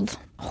old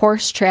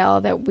horse trail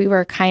that we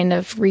were kind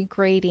of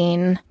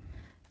regrading,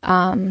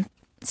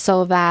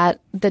 so that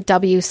the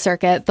W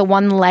circuit, the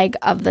one leg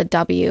of the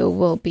W,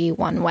 will be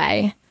one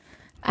way.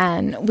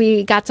 And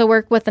we got to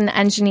work with an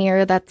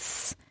engineer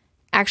that's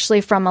actually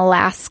from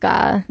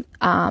Alaska.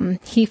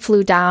 He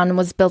flew down and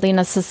was building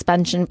a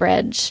suspension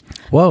bridge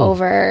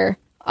over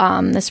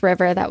this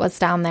river that was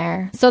down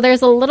there. So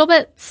there's a little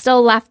bit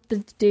still left to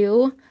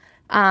do.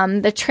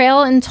 The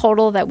trail in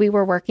total that we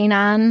were working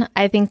on,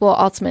 I think, will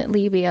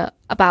ultimately be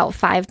about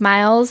 5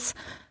 miles.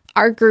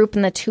 Our group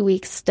in the 2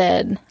 weeks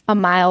did a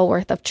mile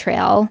worth of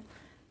trail.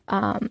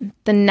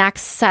 The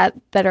next set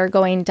that are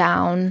going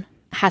down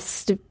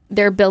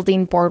they're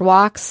building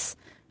boardwalks,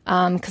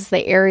 because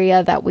the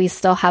area that we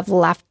still have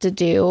left to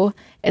do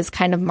is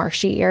kind of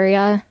marshy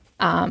area.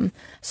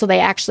 So they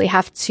actually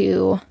have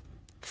to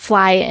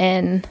fly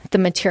in the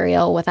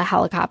material with a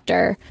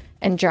helicopter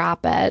and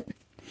drop it.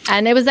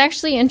 And it was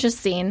actually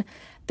interesting.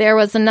 There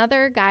was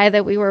another guy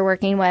that we were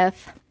working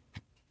with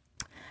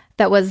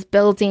that was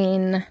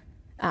building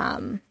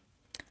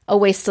a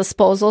waste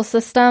disposal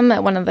system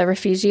at one of the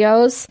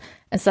refugios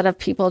instead of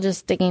people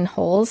just digging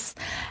holes.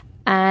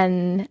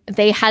 And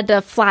they had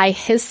to fly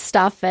his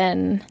stuff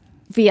in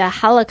via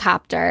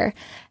helicopter.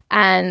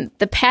 And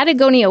the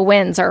Patagonia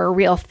winds are a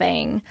real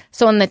thing.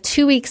 So in the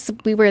 2 weeks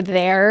we were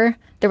there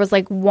was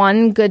like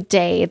one good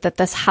day that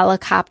this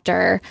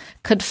helicopter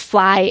could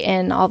fly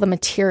in all the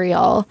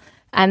material.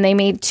 And they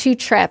made 2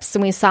 trips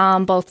and we saw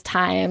them both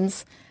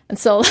times. And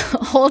so the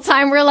whole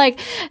time we're like,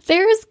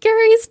 there's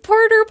Gary's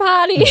porter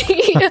potty.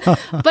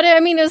 But I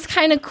mean, it was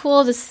kind of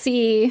cool to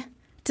see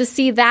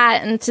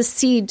that and to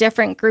see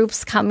different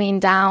groups coming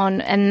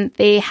down, and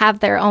they have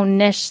their own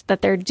niche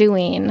that they're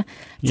doing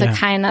to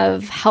kind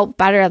of help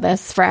better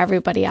this for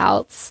everybody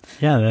else.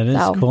 Yeah, that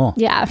is cool.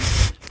 Yeah.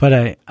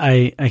 But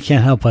I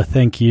can't help but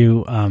think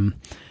you,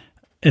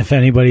 if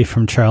anybody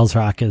from Charles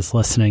Rock is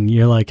listening,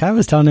 you're like, I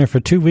was down there for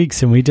 2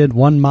 weeks and we did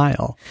 1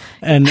 mile.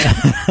 And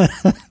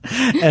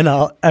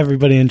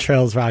everybody in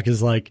Charles Rock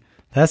is like,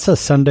 that's a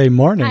Sunday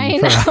morning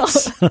for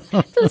us.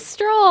 It's a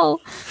stroll.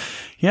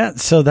 Yeah,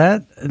 so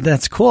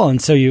that's cool. And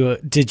so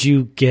did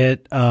you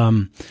get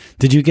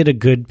a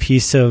good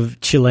piece of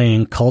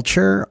Chilean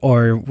culture,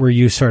 or were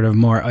you sort of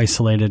more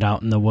isolated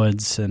out in the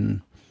woods?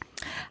 And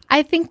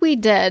I think we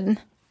did.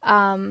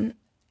 One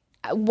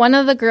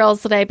of the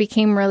girls that I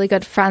became really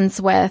good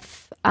friends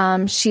with,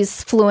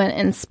 she's fluent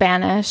in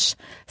Spanish.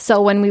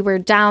 So when we were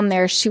down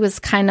there, she was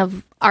kind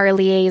of our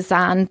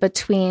liaison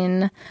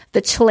between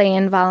the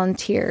Chilean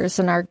volunteers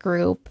in our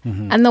group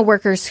and the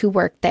workers who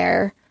worked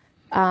there.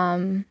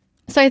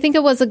 So I think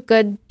it was a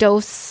good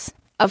dose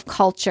of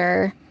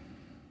culture,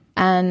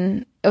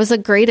 and it was a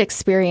great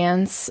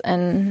experience,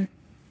 and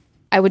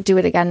I would do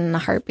it again in a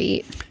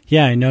heartbeat.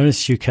 Yeah, I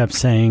noticed you kept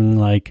saying,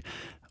 like,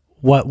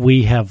 what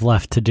we have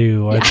left to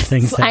do, or the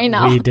things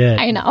that we did.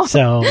 I know.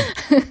 So,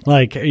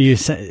 like,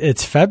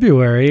 it's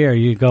February. Are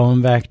you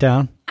going back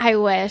down? I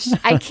wish.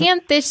 I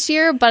can't this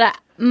year, but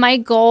my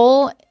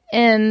goal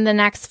in the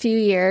next few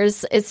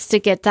years is to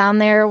get down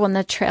there when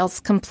the trail's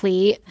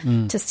complete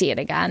to see it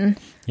again.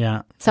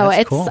 Yeah. So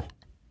that's cool.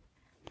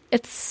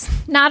 It's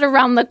not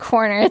around the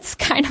corner. It's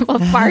kind of a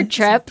far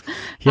trip.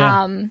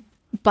 Yeah.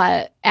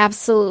 But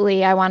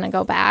absolutely, I want to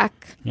go back.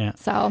 Yeah.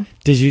 So,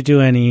 did you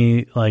do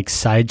any like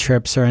side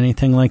trips or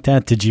anything like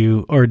that? Did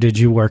you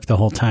work the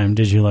whole time?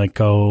 Did you like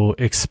go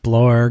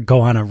explore,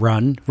 go on a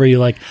run? Were you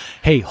like,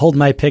 hey, hold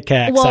my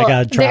pickaxe. I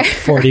got to drop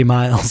 40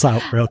 miles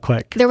out real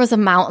quick. There was a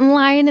mountain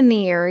lion in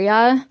the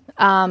area.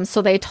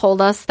 So they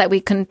told us that we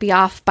couldn't be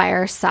off by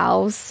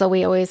ourselves. So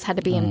we always had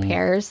to be in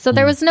pairs. So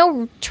there was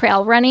no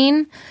trail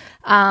running.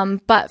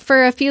 But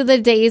for a few of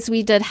the days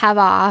we did have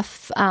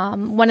off,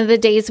 one of the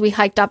days we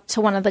hiked up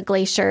to one of the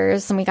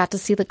glaciers and we got to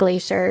see the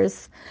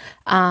glaciers.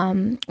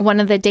 One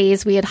of the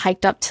days we had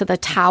hiked up to the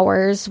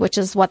towers, which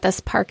is what this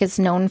park is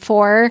known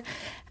for.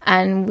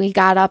 And we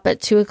got up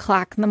at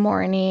 2:00 in the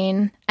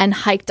morning and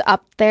hiked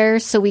up there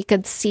so we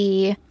could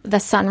see the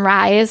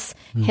sunrise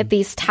hit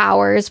these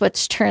towers,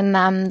 which turned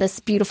them this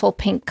beautiful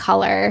pink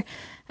color.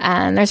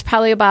 And there's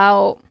probably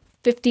about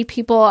 50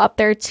 people up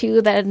there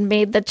too that had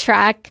made the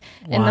trek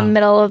in the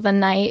middle of the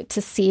night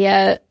to see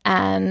it,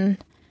 and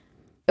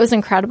it was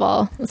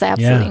incredible. It was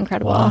absolutely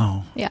incredible.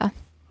 Wow. Yeah.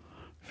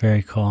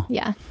 Very cool.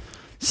 Yeah.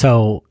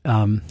 So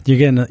you're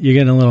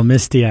getting a little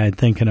misty eyed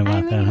thinking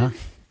about that, huh?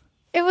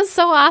 It was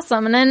so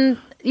awesome, and then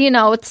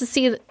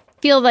to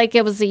feel like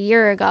it was a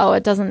year ago.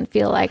 It doesn't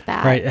feel like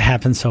that. Right. It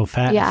happened so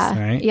fast. Yeah.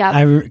 Right.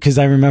 Yeah. Because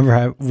I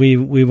remember we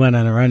went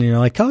on a run and you're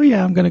like, oh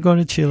yeah, I'm going to go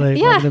to Chile.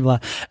 Yeah. Blah, blah, blah.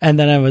 And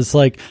then I was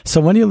like, so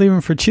when are you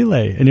leaving for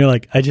Chile? And you're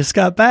like, I just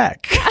got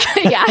back.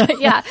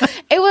 Yeah.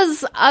 It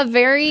was a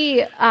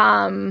very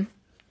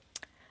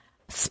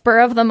spur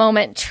of the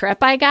moment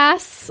trip, I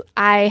guess.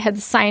 I had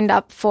signed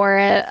up for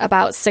it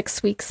about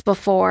 6 weeks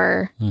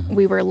before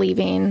we were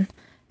leaving.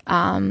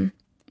 I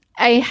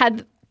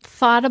had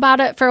thought about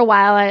it for a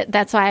while.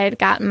 That's why I had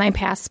gotten my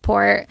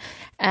passport,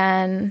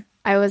 and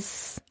I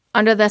was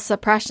under this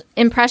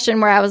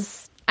impression where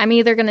I'm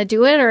either going to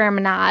do it or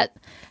I'm not.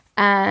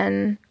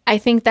 And I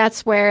think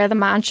that's where the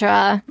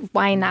mantra,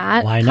 why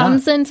not,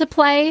 comes into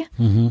play.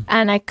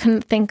 And I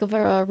couldn't think of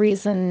a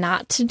reason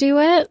not to do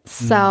it.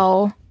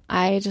 So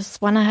I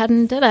just went ahead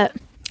and did it.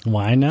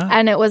 Why not?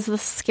 And it was the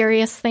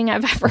scariest thing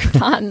I've ever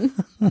done.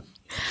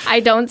 I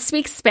don't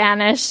speak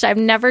Spanish. I've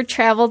never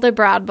traveled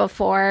abroad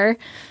before.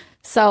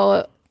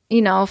 So,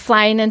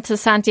 flying into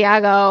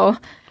Santiago,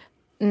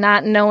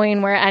 not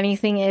knowing where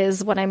anything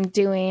is, what I'm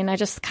doing, I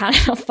just kind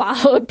of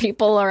followed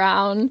people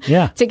around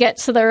to get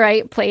to the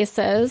right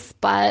places.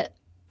 But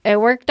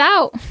it worked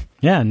out.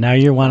 Yeah, now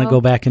you want to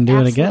go back and do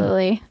it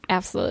again.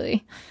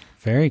 Absolutely.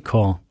 Very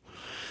cool.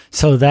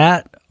 So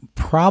that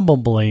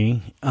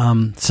probably,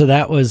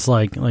 that was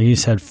like you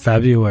said,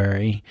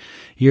 February.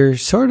 You're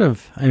sort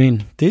of,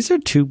 these are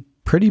 2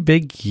 pretty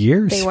big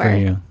years for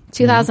you.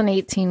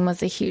 2018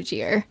 was a huge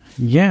year.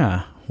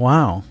 Yeah.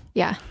 Wow.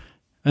 Yeah.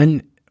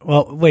 And,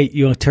 well, wait,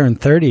 you turned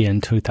 30 in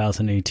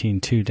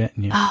 2018 too,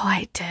 didn't you? Oh,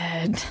 I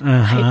did.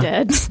 I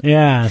did.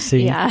 Yeah.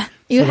 See. Yeah.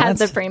 You had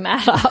to bring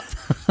that up.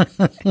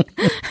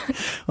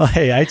 Well,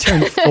 hey, I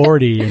turned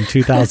 40 in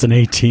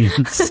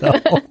 2018, so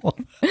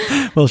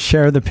we'll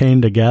share the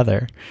pain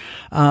together.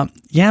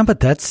 Yeah, but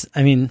that's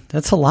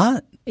a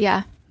lot.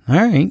 Yeah. All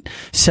right.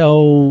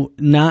 So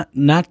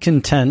not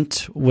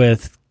content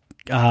with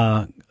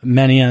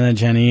many on the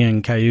Jenny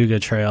and Cayuga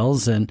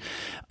trails, and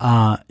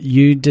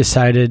you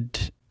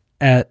decided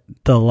at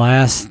the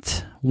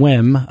last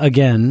whim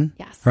again,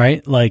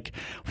 right? Like,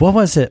 what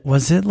was it?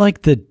 Was it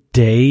like the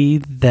day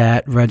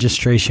that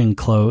registration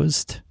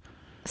closed?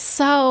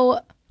 So,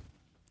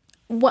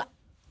 what?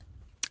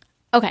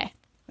 Okay.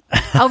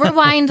 I'll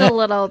rewind a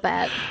little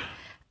bit.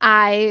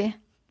 I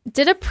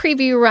did a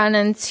preview run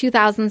in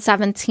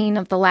 2017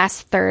 of the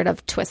last third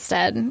of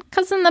Twisted.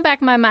 Because in the back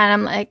of my mind,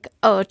 I'm like,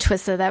 oh,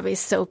 Twisted, that'd be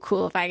so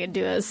cool if I could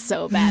do it. It's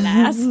so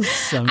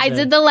badass. I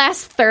did the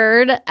last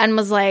third and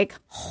was like,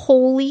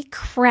 holy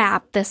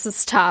crap, this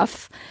is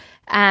tough.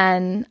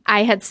 And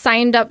I had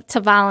signed up to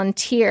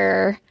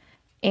volunteer,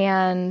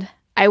 and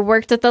I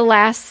worked at the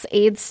last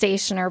aid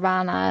station,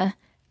 Urbana.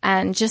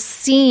 And just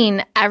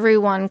seeing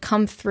everyone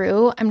come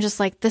through, I'm just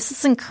like, this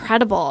is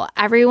incredible.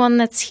 Everyone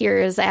that's here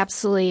is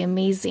absolutely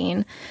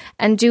amazing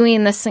and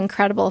doing this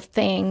incredible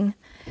thing.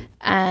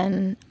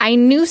 And I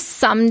knew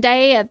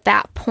someday at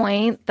that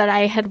point that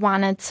I had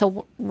wanted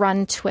to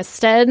run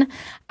Twisted.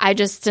 I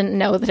just didn't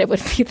know that it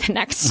would be the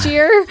next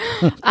year.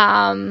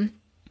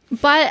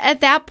 But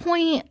at that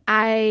point,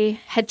 I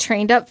had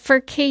trained up for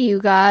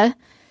Cayuga,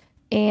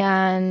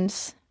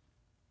 and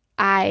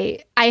I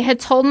had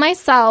told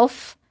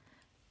myself,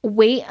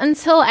 wait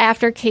until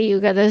after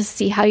Cayuga to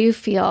see how you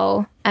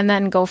feel and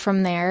then go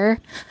from there.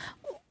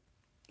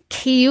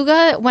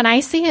 Cayuga, when I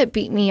say it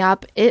beat me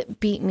up,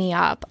 it beat me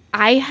up.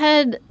 I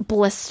had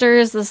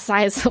blisters the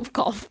size of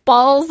golf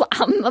balls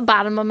on the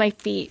bottom of my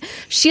feet.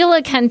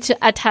 Sheila can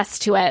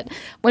attest to it.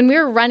 When we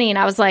were running,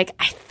 I was like,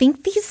 I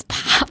think these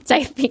popped.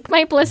 I think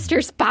my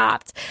blisters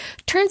popped.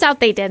 Turns out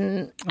they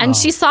didn't. And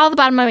she saw the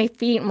bottom of my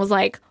feet and was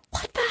like,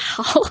 what the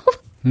hell?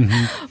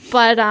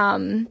 But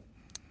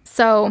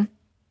so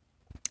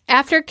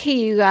after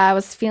Cayuga, I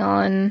was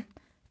feeling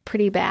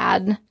pretty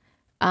bad.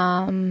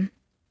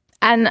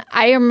 And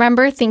I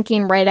remember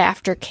thinking right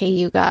after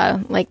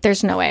Cayuga, like,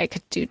 there's no way I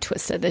could do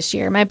Twisted this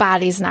year. My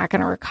body's not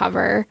going to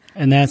recover.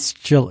 And that's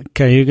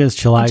Cayuga's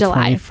July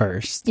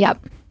 21st.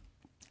 Yep.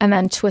 And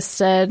then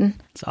Twisted.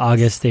 It's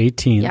August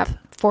 18th. Yep.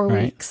 4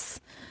 weeks.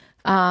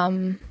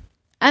 And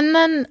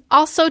then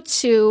also,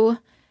 too,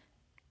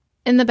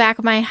 in the back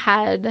of my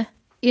head,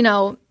 you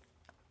know,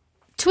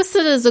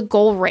 Twisted is a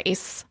goal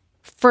race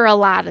for a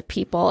lot of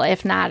people,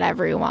 if not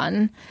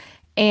everyone.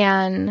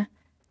 And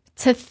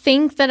to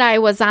think that I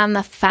was on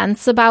the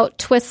fence about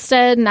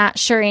Twisted, not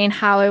sure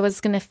how I was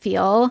going to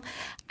feel,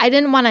 I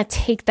didn't want to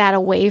take that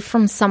away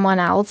from someone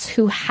else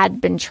who had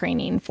been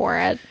training for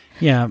it.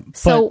 Yeah,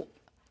 but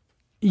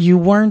you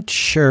weren't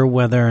sure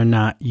whether or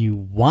not you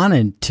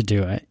wanted to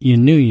do it. You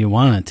knew you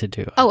wanted to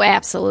do it. Oh,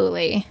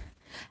 absolutely.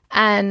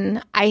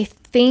 And I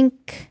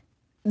think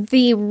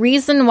the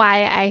reason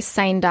why I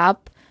signed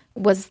up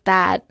was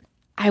that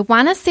I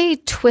want to say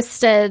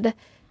Twisted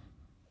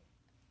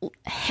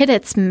hit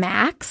its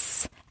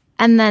max,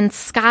 and then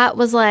Scott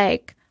was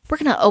like, we're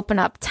going to open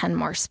up 10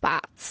 more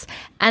spots.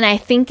 And I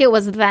think it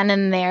was then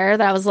and there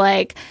that I was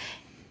like,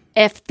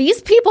 if these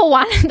people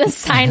wanted to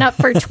sign up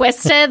for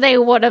Twisted, they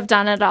would have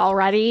done it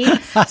already.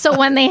 So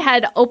when they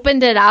had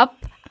opened it up,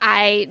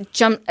 I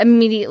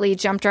immediately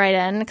jumped right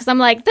in because I'm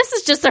like, this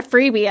is just a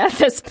freebie at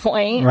this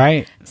point.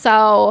 Right.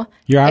 So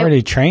you're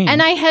already trained.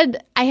 And I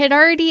had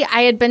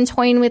been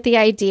toying with the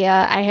idea.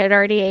 I had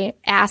already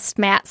asked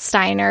Matt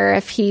Steiner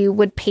if he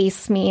would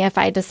pace me if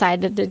I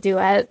decided to do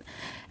it.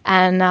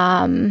 And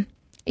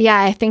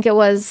I think it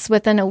was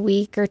within a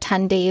week or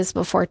 10 days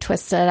before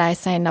Twisted, I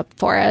signed up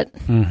for it.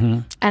 Mm-hmm.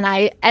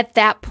 And at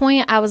that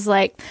point, I was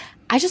like,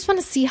 I just want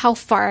to see how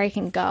far I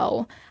can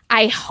go.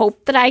 I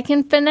hope that I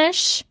can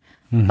finish.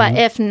 Mm-hmm. But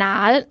if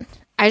not,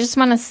 I just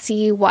want to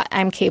see what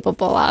I'm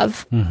capable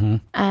of. Mm-hmm.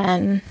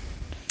 And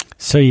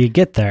so you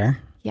get there.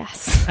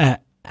 Yes.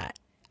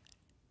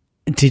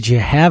 Did you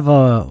have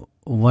a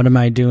what am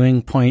I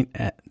doing point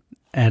at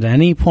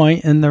any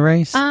point in the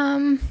race?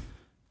 At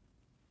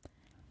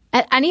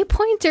any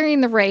point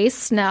during the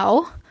race,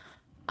 no.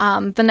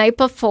 The night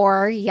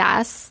before,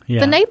 yes.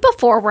 Yeah. The night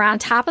before, we're on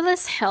top of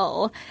this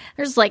hill.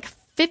 There's like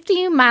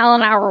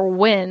 50-mile-an-hour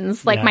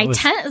winds. Like, my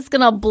tent is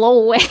going to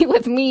blow away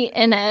with me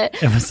in it.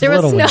 There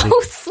was no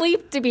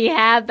sleep to be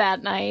had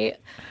that night.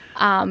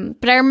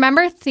 But I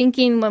remember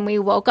thinking when we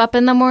woke up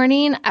in the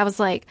morning, I was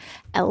like,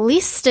 at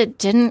least it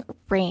didn't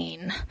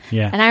rain.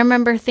 Yeah. And I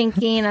remember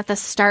thinking at the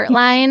start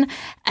line,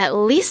 at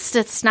least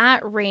it's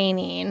not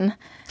raining.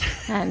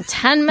 And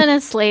 10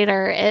 minutes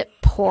later, it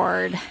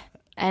poured.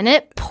 And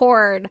it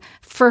poured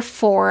for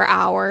 4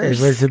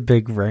 hours. It was a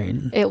big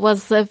rain. It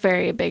was a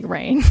very big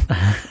rain.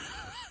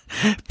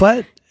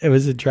 But it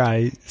was a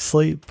dry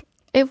sleep.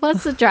 It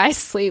was a dry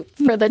sleep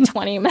for the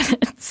 20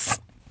 minutes.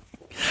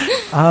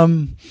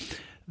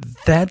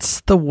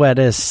 That's the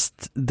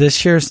wettest.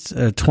 This year's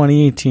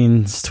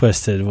 2018's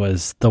Twisted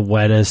was the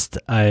wettest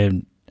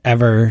I've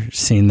ever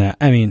seen that.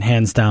 I mean,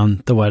 hands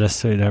down, the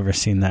wettest we'd ever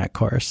seen that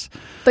course.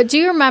 But do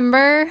you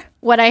remember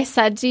what I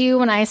said to you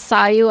when I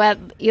saw you at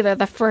either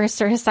the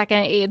first or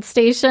second aid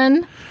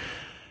station?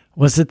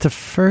 Was it the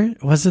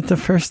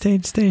first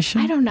aid station?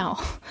 I don't know.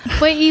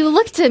 But you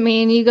looked at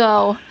me and you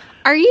go,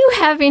 are you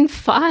having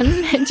fun?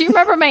 Do you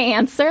remember my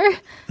answer?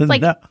 It's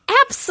like, no.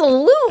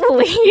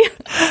 Absolutely.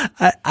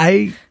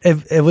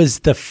 It was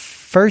the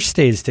first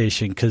aid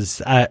station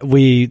because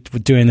we,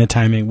 doing the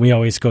timing, we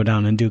always go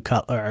down and do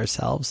Cutler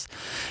ourselves.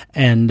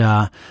 And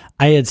I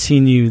had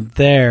seen you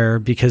there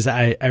because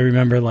I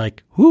remember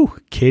like, whoo,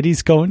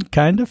 Katie's going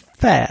kind of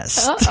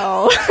fast.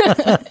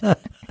 Uh-oh.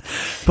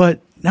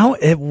 But no,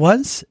 it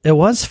was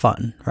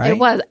fun, right? It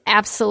was,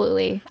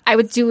 absolutely. I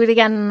would do it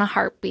again in a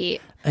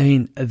heartbeat. I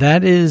mean,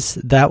 that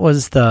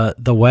was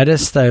the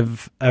wettest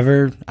I've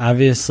ever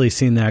obviously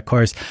seen that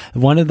course.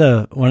 One of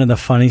the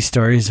funny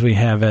stories we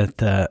have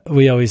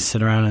we always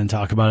sit around and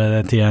talk about it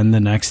at the end the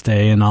next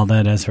day and all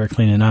that as we're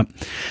cleaning up.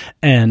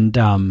 And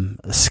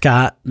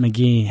Scott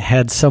McGee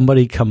had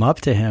somebody come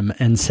up to him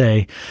and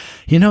say,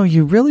 you know,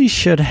 you really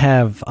should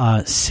have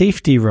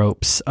safety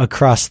ropes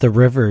across the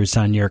rivers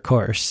on your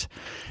course.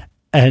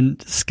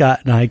 And Scott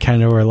and I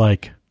kind of were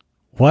like,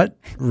 what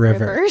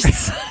river?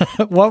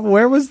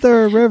 Where was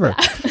there a river?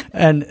 Yeah.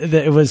 And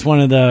it was one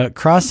of the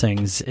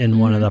crossings in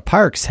one of the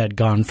parks had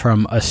gone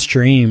from a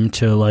stream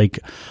to like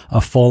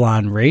a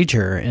full-on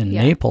rager in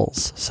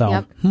Naples.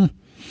 So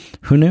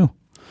who knew?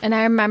 And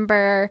I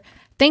remember,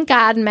 thank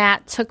God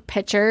Matt took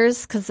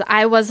pictures because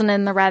I wasn't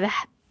in the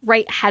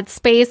right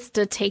headspace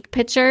to take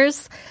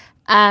pictures.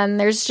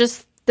 There's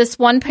just this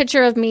one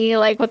picture of me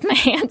like with my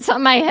hands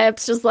on my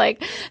hips, just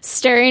like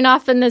staring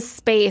off in this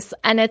space.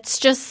 And it's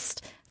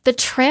just... the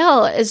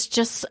trail is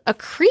just a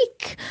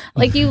creek.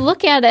 Like you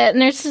look at it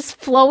and there's just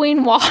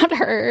flowing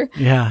water.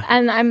 Yeah.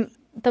 And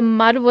the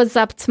mud was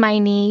up to my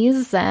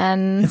knees,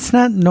 and It's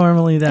not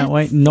normally that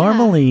way.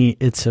 Normally,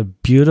 it's a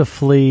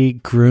beautifully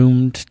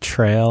groomed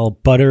trail,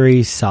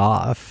 buttery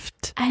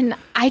soft. And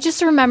I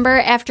just remember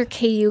after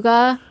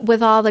Cayuga,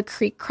 with all the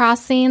creek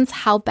crossings,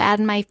 how bad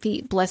my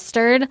feet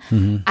blistered.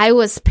 I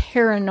was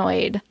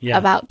paranoid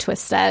about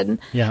Twisted.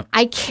 Yeah.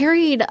 I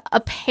carried a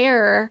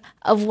pair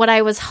of what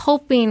I was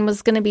hoping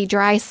was going to be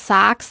dry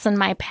socks in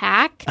my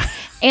pack,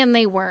 and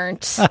they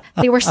weren't.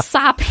 They were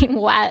sopping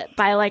wet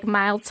by like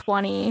mile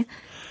 20.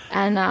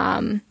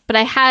 And but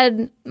I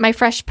had my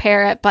fresh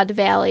pair at Bud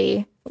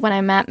Valley when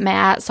I met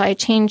Matt, so I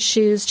changed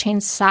shoes,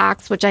 changed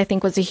socks, which I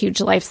think was a huge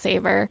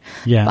lifesaver.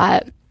 Yeah.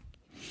 But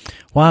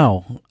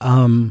Wow.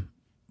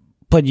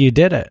 But you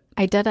did it.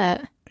 I did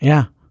it.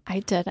 Yeah. I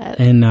did it.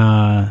 In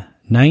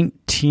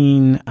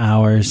 19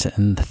 hours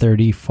and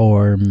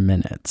 34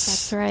 minutes.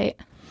 That's right.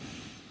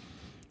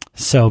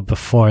 So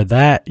before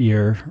that,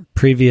 your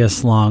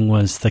previous long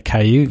was the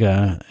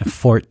Cayuga,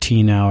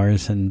 14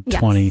 hours and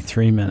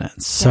 23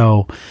 minutes.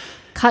 So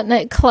Cutting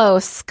it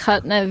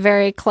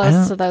very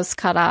close to those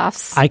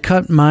cutoffs. I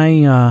cut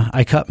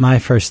my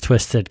first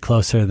Twisted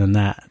closer than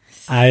that.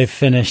 I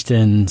finished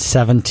in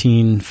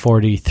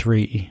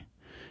 17:43,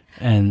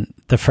 and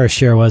the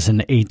first year was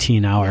an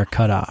 18-hour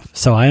cutoff.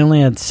 So I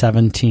only had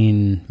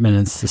 17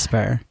 minutes to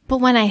spare. But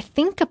when I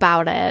think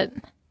about it,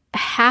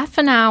 half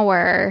an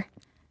hour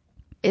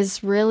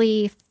is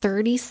really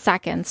 30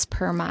 seconds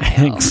per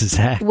mile.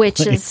 Exactly.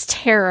 Which is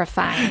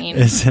terrifying.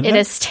 Isn't it? It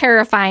is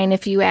terrifying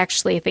if you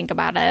actually think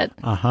about it.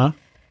 Uh-huh.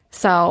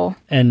 So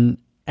And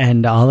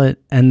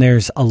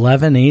there's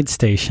 11 aid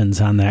stations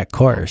on that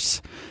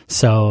course.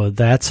 So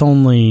that's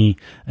only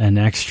an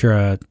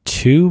extra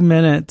 2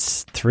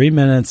 minutes, 3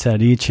 minutes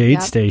at each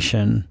aid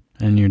station,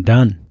 and you're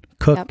done.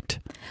 Cooked.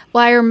 Yep.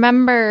 Well, I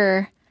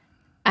remember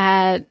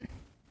I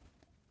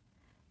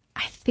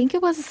think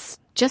it was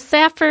just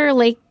after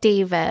Lake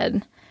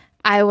David,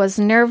 I was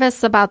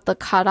nervous about the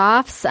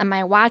cutoffs, and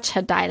my watch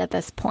had died at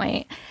this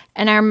point.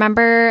 And I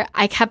remember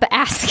I kept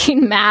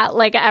asking Matt,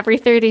 like every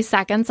 30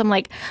 seconds, I'm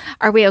like,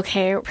 are we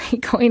okay? Are we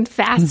going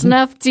fast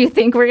enough? Do you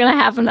think we're going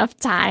to have enough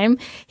time?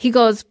 He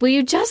goes, will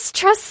you just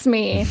trust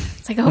me?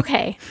 It's like,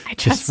 okay, I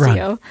trust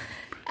you.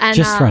 And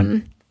just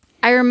run.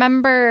 I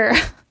remember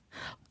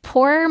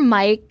poor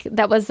Mike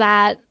that was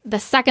at the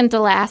second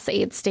to last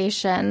aid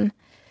station.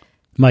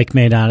 Mike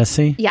made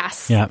Odyssey?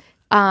 Yes. Yeah.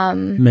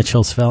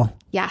 Mitchellsville.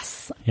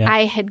 Yes. Yeah.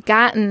 I had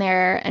gotten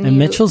there. And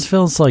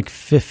Mitchellsville's like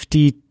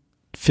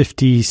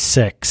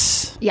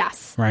 56.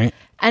 Yes. Right?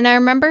 And I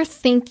remember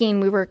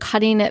thinking we were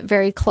cutting it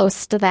very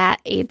close to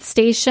that aid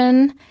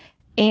station.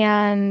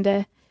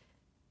 And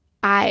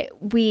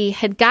we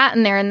had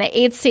gotten there, and the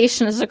aid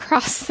station is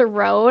across the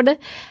road.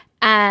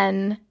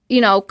 And,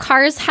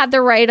 cars had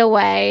the right of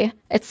way.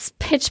 It's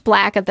pitch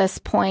black at this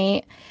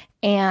point.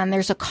 And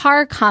there's a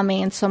car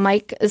coming. So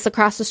Mike is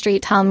across the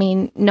street telling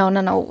me, no,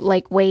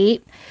 like,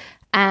 wait.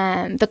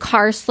 And the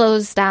car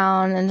slows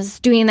down and is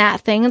doing that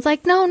thing. It's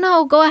like,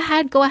 no, go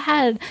ahead.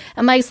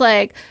 And Mike's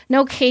like,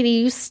 no, Katie,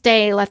 you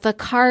stay. Let the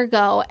car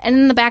go. And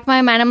in the back of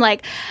my mind, I'm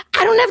like,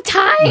 I don't have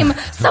time.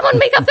 Someone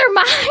make up their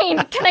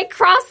mind. Can I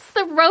cross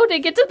the road to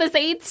get to this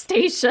aid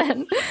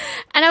station?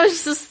 And I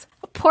was just,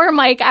 poor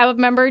Mike, I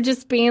remember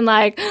just being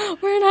like,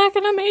 we're not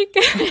going to make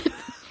it.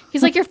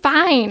 He's like, you're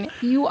fine.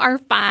 You are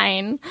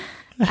fine.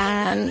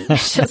 And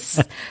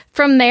just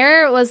from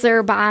there, it was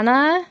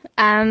Urbana.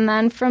 And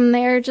then from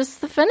there, just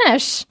the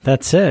finish.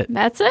 That's it.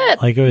 That's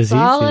it. Like it was That's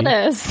easy. all it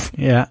is.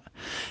 Yeah.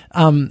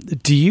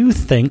 Do you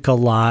think a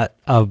lot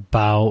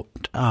about,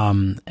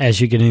 as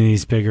you get into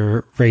these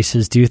bigger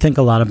races, do you think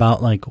a lot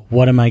about, like,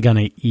 what am I going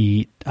to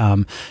eat?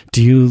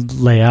 Do you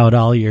lay out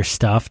all your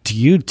stuff? Do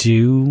you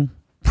do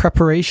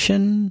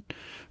preparation?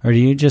 Or do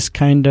you just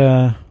kind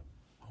of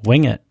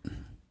wing it?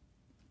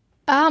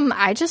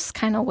 I just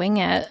kind of wing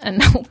it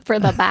and hope for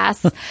the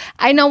best.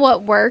 I know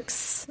what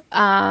works.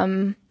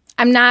 I'm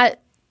not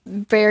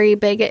very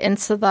big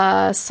into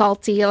the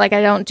salty, like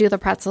I don't do the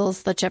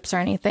pretzels, the chips or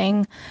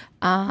anything.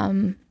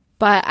 But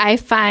I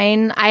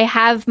find I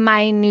have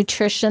my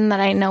nutrition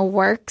that I know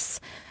works.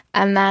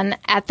 And then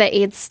at the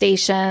aid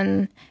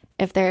station,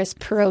 if there's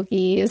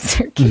pierogies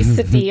or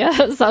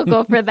quesadillas, I'll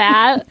go for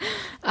that.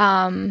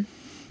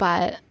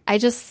 But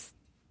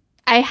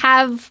I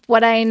have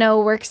what I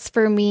know works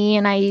for me,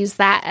 and I use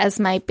that as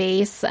my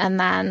base, and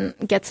then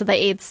get to the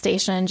aid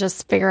station and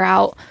just figure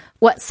out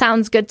what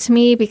sounds good to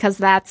me, because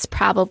that's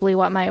probably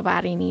what my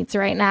body needs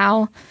right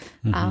now.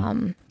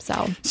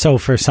 So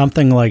for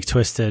something like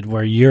Twisted,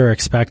 where you're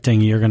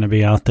expecting you're going to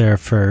be out there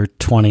for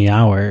 20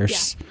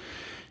 hours,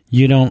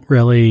 you don't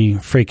really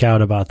freak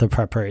out about the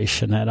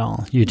preparation at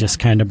all. You just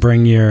kind of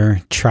bring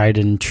your tried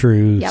and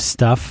true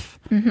stuff.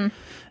 Mm-hmm.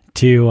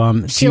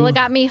 Sheila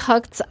got me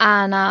hooked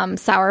on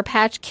Sour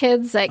Patch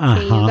Kids at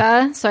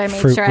Cayuga, so I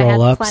made Fruit sure I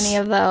roll-ups. had plenty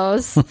of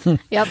those.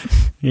 Yep.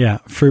 Yeah,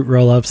 fruit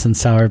roll-ups and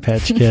Sour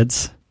Patch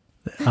Kids.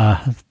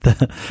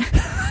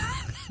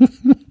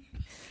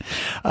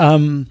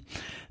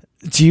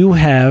 do you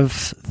have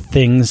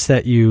things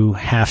that you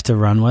have to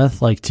run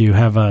with? Like, do you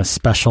have a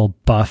special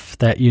buff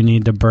that you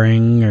need to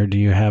bring, or do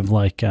you have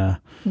like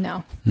a...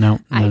 No. No,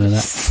 none of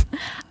that.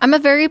 I'm a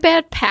very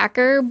bad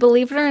packer.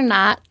 Believe it or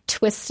not,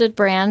 Twisted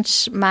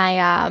Branch,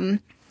 my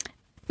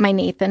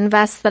Nathan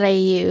vest that I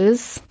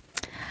use,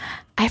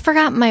 I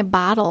forgot my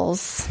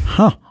bottles.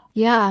 Huh.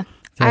 Yeah.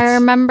 I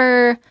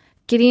remember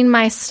getting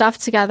my stuff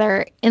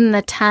together in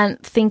the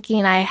tent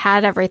thinking I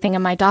had everything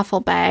in my duffel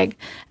bag.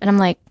 And I'm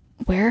like,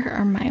 where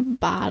are my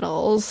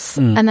bottles?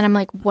 And then I'm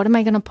like, what am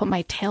I going to put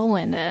my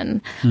tailwind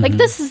in? Like,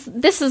 this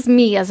is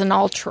me as an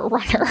ultra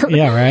runner.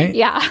 Yeah, right?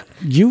 Yeah.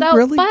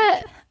 Really?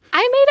 But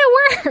I made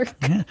it work.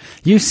 Yeah.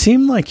 You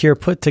seem like you're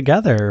put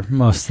together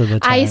most of the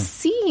time. I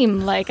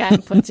seem like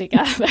I'm put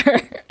together.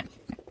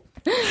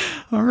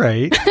 All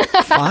right.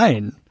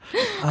 Fine.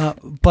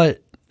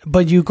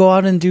 But you go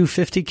out and do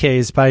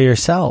 50Ks by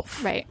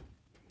yourself. Right.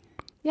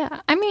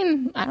 Yeah. I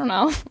mean, I don't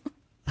know.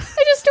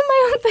 I just do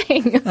my own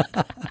thing.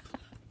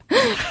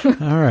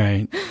 All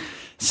right.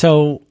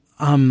 So,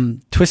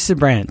 Twisted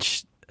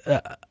Branch.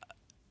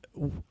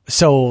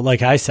 So,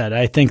 like I said,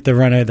 I think the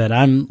runner that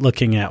I'm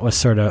looking at was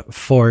sort of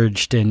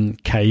forged in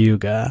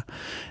Cayuga.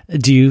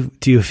 Do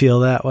you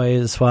feel that way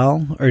as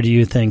well? Or do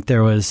you think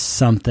there was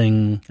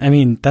something, I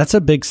mean, that's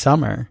a big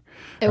summer.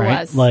 It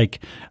right? was.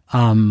 Like,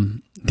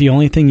 the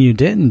only thing you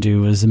didn't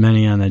do was the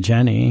Mini on the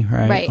Jenny,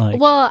 right? Right. Like,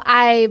 well,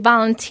 I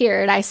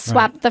volunteered. I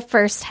swept the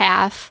first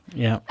half.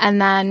 Yeah.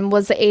 And then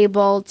was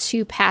able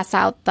to pass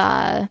out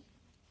the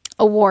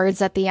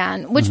awards at the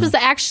end, which was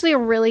actually a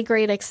really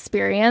great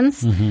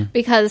experience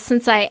because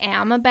since I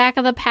am a back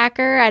of the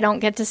packer, I don't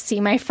get to see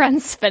my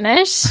friends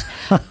finish.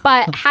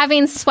 But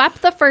having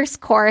swept the first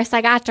course,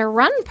 I got to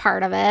run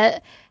part of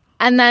it.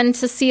 And then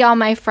to see all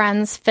my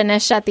friends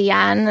finish at the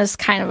end is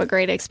kind of a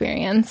great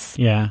experience.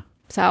 Yeah.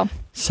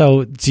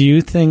 So do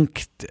you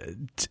think,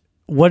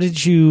 what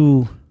did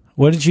you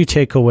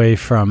take away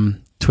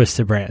from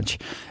Twisted Branch?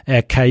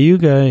 At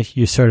Cayuga,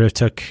 you sort of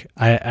took,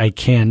 I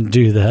can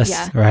do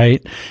this,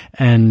 right?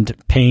 And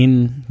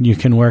pain, you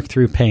can work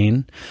through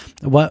pain.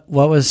 What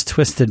was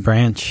Twisted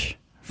Branch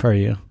for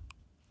you?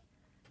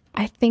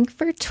 I think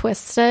for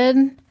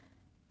Twisted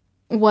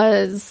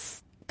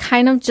was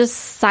kind of just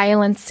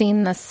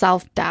silencing the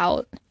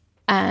self-doubt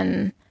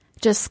and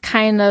just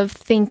kind of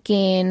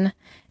thinking,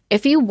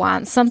 if you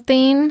want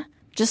something,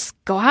 just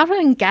go out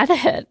and get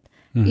it.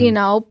 You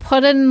know,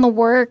 put in the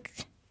work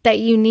that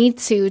you need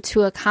to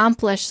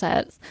accomplish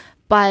it.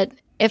 But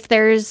if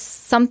there's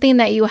something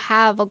that you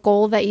have, a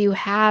goal that you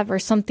have, or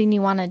something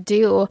you want to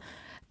do,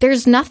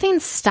 there's nothing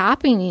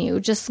stopping you.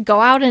 Just go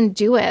out and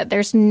do it.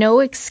 There's no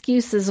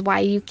excuses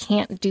why you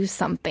can't do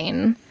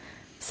something.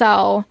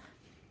 So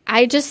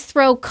I just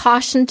throw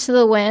caution to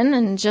the wind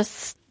and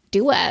just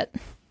do it.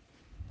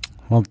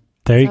 Well,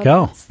 there you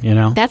go. You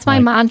know, that's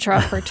my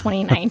mantra for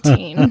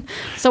 2019.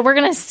 So we're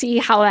going to see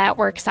how that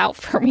works out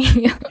for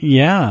me.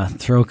 Yeah.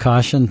 Throw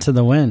caution to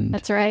the wind.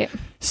 That's right.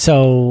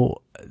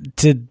 So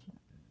did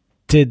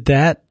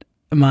that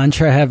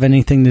mantra have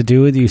anything to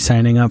do with you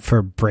signing up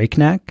for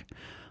Breakneck?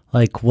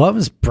 Like, what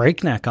was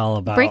Breakneck all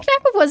about?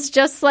 Breakneck was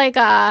just like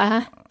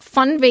a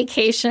fun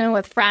vacation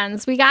with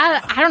friends. We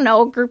got, I don't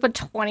know, a group of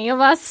 20 of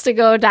us to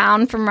go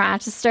down from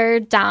Rochester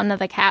down to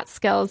the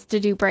Catskills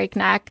to do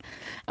Breakneck.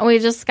 And we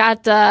just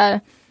got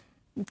to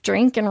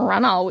drink and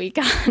run all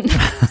weekend.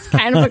 It's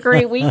kind of a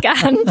great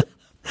weekend.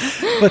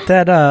 But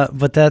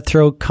that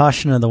throw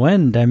caution to the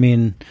wind, I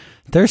mean,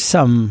 there's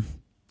some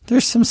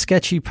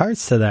sketchy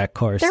parts to that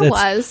course.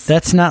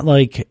 That's not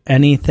like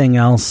anything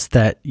else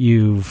that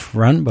you've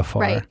run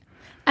before. Right.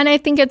 And I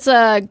think it's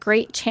a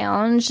great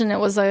challenge, and it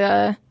was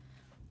a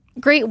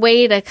great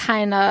way to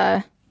kind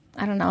of,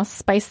 I don't know,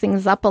 spice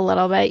things up a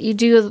little bit. You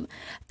do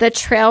the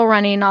trail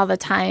running all the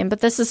time,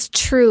 but this is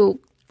true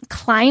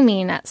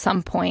climbing at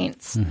some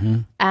points.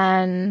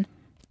 And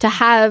to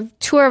have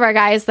two of our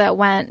guys that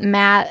went,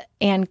 Matt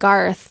and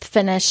Garth,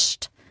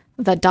 finished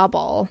the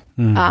double.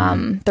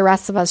 The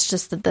rest of us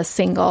just did the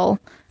single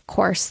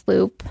course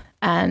loop.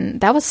 And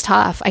that was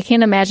tough. I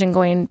can't imagine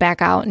going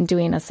back out and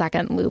doing a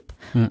second loop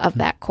of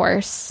that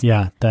course.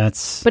 Yeah,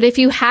 But if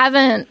you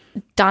haven't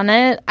done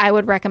it, I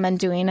would recommend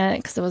doing it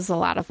because it was a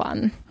lot of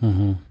fun.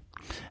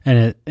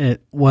 And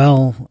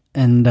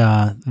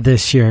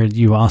this year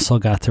you also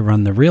got to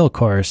run the real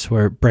course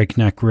where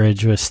Breakneck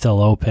Ridge was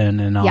still open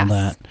and all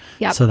that.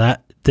 Yep. So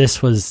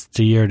this was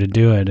the year to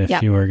do it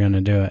if you were going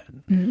to do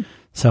it.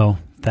 So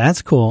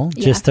that's cool.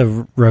 Yeah. Just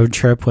a road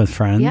trip with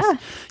friends. Yeah.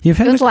 You've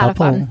had a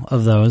couple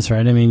of those,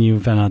 right? I mean,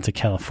 you've been out to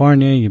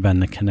California, you've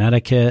been to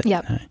Connecticut,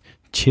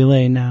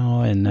 Chile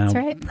now, and now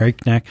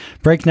Breakneck.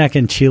 Breakneck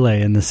and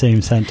Chile in the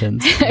same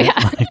sentence.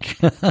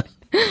 Right?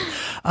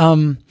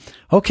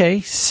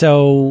 Okay,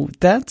 so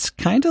that's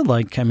kind of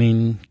like, I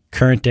mean,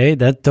 current day,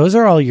 those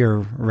are all your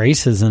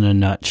races in a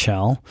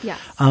nutshell. Yes.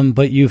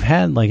 But you've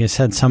had, like I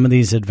said, some of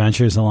these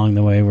adventures along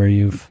the way where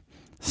you've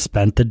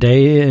spent the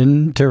day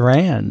in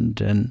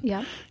Durand and,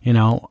 you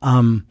know,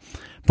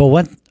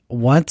 but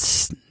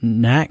what's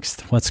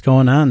next? What's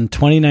going on?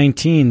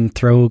 2019,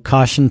 throw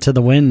caution to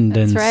the wind.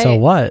 So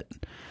what?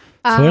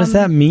 So what does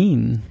that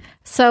mean?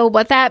 So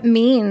what that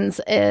means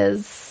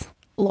is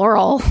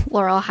Laurel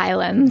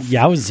Highlands.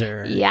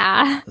 Yowzer.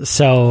 Yeah.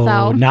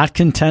 So not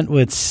content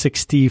with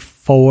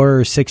 64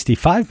 or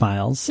 65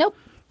 miles. Nope.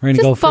 We're going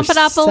to go for bump it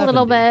up 70. a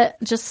little bit.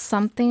 Just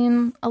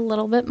something a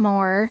little bit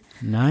more.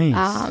 Nice.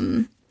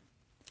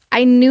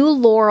 I knew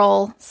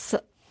Laurel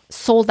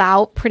sold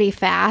out pretty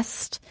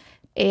fast,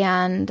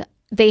 and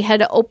they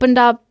had opened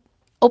up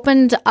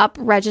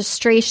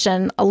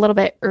registration a little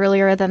bit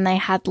earlier than they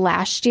had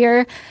last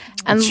year.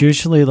 And it's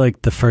usually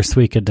like the first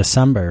week of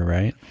December,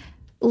 right?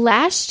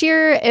 last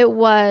year it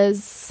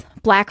was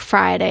Black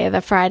Friday,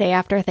 the Friday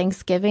after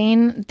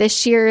Thanksgiving.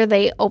 This year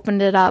they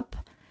opened it up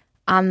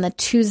on the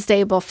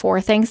Tuesday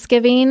before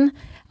Thanksgiving.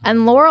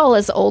 And Laurel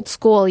is old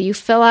school. You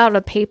fill out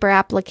a paper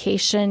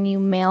application, you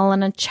mail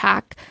in a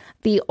check.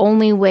 The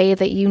only way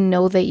that you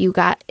know that you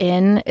got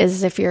in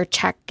is if your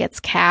check gets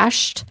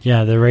cashed.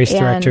 Yeah, the race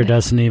director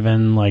doesn't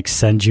even like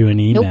send you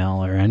an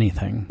email or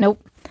anything.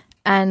 Nope.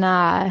 And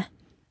I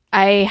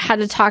had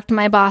to talk to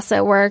my boss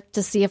at work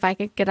to see if I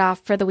could get off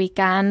for the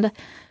weekend.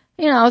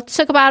 You know, it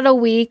took about a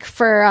week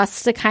for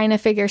us to kind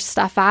of figure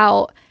stuff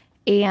out.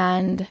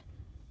 And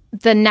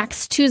the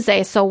next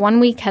Tuesday, so 1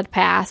 week had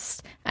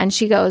passed, and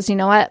she goes, you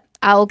know what?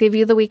 I'll give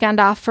you the weekend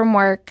off from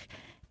work.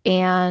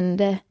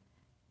 And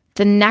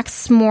the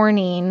next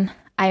morning,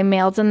 I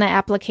mailed in the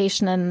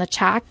application and the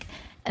check.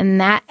 And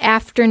that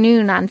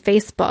afternoon on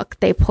Facebook,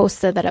 they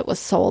posted that it was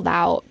sold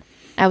out.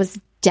 I was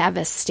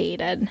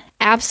devastated,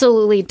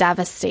 absolutely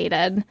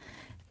devastated.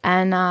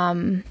 And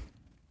I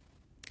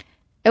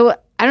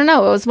don't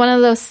know, it was one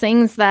of those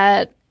things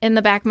that in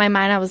the back of my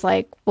mind, I was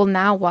like, well,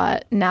 now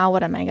what? Now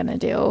what am I going to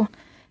do?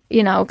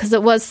 You know, because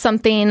it was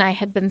something I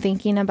had been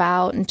thinking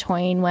about and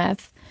toying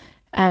with.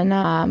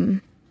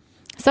 And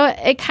so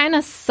it kind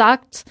of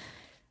sucked,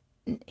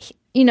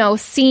 you know,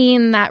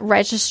 seeing that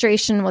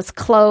registration was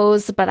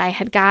closed, but I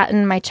had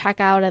gotten my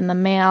check out in the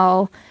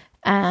mail.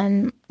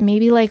 And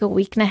maybe like a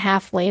week and a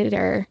half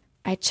later,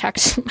 I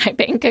checked my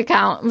bank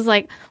account. I was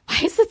like, why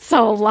is it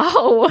so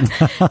low?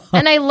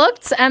 And I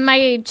looked and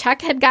my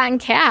check had gotten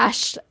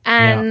cashed.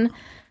 And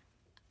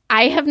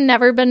I have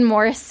never been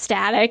more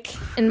ecstatic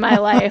in my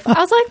life. I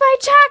was like,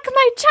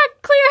 my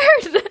check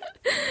cleared.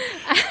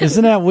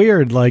 Isn't that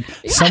weird? Like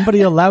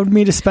somebody allowed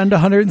me to spend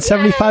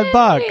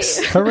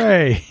 $175.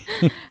 Hooray.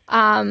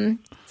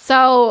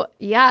 So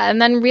yeah.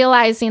 And then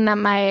realizing that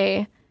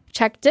my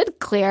check did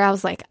clear, I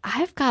was like,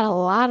 I've got a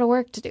lot of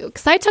work to do.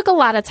 Because I took a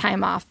lot of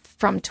time off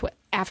from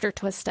after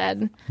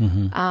Twisted.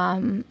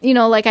 Mm-hmm. You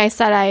know, like I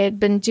said, I had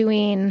been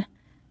doing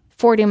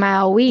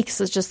 40-mile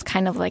weeks is just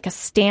kind of like a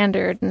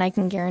standard, and I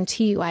can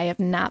guarantee you I have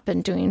not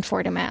been doing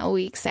 40-mile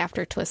weeks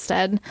after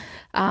Twisted.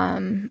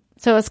 So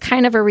it's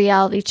kind of a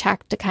reality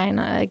check to kind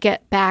of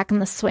get back in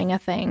the swing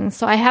of things.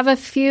 So I have a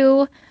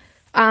few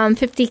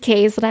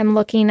 50Ks that I'm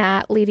looking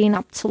at leading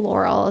up to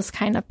Laurel as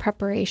kind of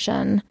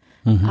preparation.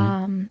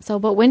 Mm-hmm.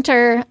 But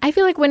winter, I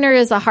feel like winter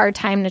is a hard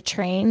time to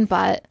train,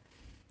 but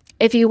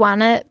if you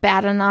want it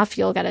bad enough,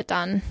 you'll get it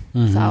done.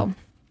 Mm-hmm. So.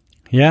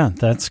 Yeah,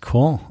 that's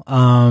cool.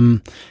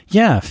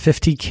 50Ks.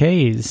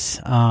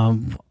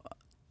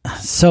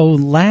 So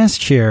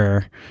last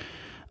year,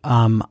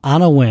 on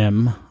a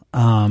whim,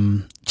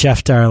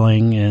 Jeff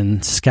Darling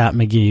and Scott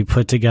McGee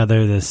put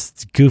together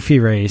this goofy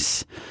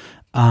race.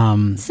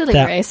 Silly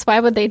race. Why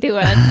would they do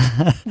it?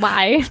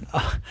 Why?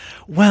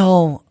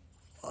 Well,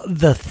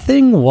 the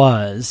thing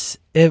was,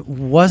 it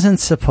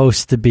wasn't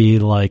supposed to be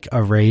like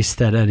a race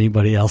that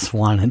anybody else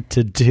wanted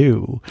to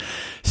do.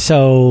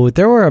 So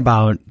there were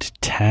about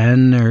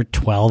 10 or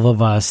 12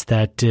 of us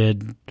that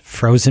did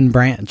Frozen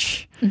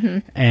Branch. Mm-hmm.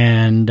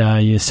 And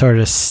you sort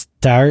of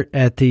start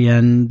at the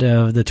end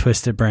of the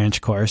Twisted Branch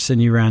course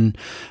and you run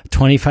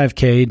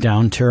 25K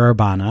down to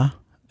Urbana.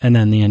 And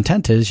then the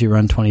intent is you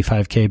run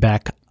 25K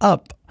back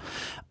up.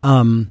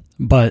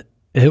 But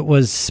it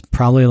was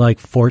probably like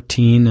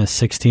 14 to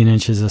 16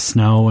 inches of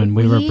snow, and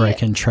we were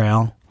breaking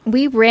trail.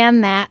 We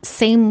ran that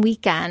same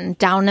weekend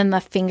down in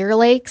the Finger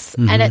Lakes,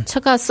 mm-hmm. and it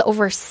took us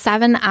over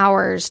 7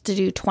 hours to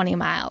do 20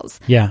 miles.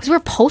 Yeah. Because we're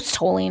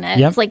post-holing it.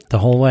 Yep, it's like the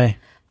whole way.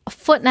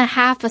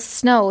 1.5 feet of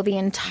snow the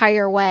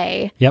entire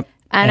way. Yep.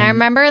 And I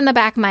remember in the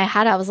back of my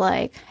head, I was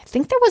like, I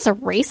think there was a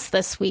race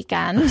this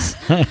weekend.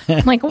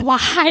 I'm like,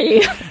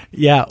 why?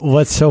 Yeah,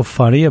 what's so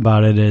funny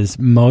about it is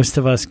most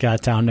of us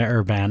got down to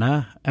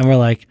Urbana, and we're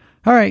like,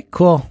 all right,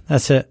 cool.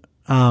 That's it.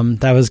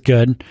 That was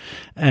good.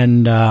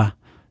 And,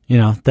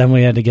 then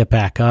we had to get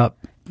back up.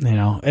 You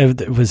know,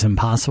 it was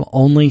impossible.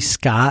 Only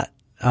Scott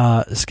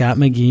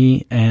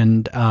McGee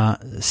and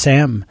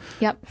Sam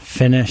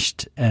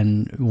finished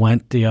and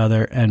went the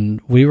other.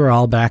 And we were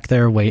all back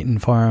there waiting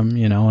for him,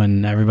 you know,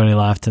 and everybody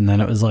left. And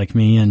then it was like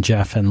me and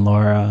Jeff and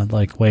Laura,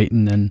 like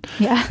waiting. And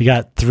you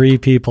got 3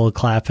 people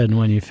clapping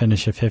when you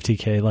finish a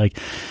 50K. Like,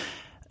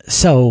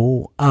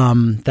 so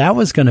that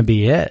was going to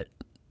be it.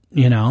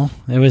 You know,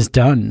 it was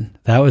done.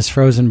 That was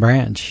Frozen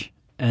Branch.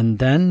 And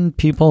then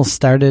people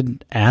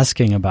started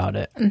asking about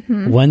it.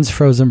 Mm-hmm. When's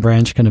Frozen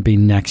Branch going to be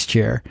next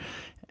year?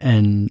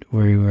 and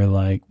we were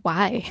like,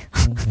 Why?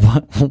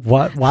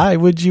 what, why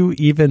would you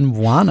even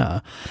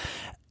wanna?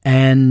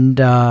 And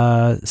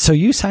so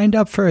you signed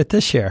up for it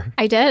this year.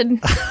 I did.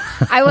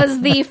 I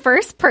was the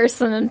first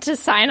person to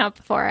sign up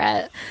for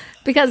it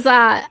because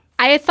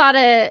I thought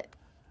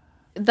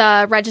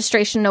the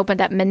registration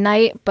opened at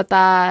midnight, but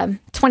the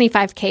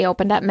 25K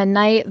opened at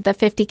midnight. The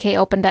 50K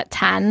opened at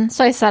 10.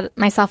 So I set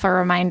myself a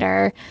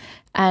reminder.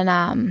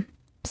 And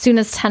soon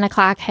as 10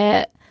 o'clock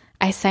hit,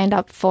 I signed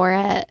up for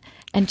it.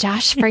 And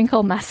Josh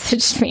Frankel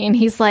messaged me and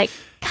he's like,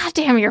 God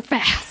damn, you're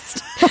fast.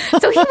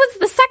 So he was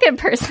the second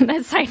person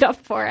that signed up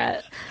for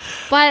it.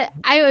 But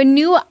I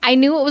knew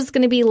it was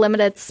going to be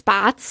limited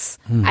spots.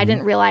 Mm-hmm. I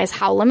didn't realize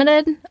how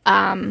limited.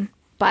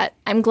 But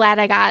I'm glad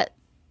I got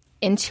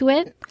into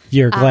it.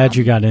 You're glad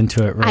you got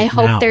into it right now. I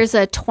hope there's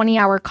a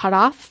 20-hour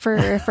cutoff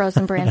for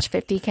Frozen Branch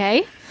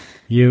 50K.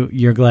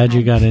 You're glad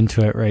you got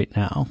into it right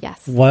now.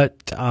 Yes.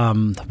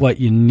 What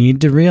you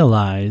need to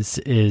realize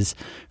is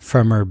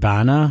from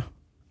Urbana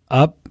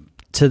up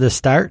to the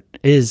start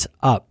is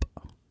up.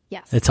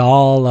 Yes. It's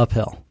all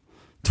uphill.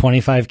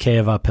 25K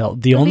of uphill.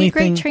 It'll be a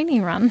great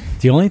training run.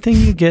 The only thing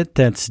you get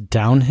that's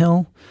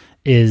downhill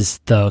is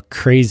the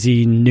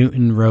crazy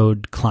Newton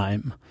Road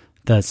climb.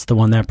 That's the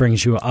one that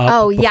brings you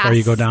up before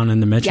you go down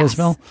into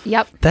Mitchellsville. Yes.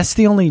 Yep. That's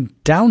the only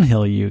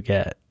downhill you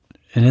get,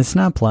 and it's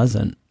not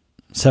pleasant.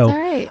 So, all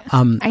right.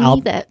 I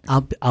need it.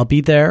 I'll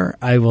be there.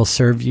 I will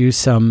serve you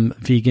some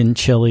vegan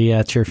chili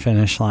at your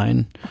finish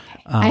line.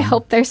 Okay. I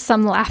hope there's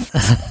some left.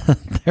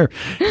 There,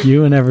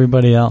 you and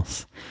everybody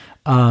else.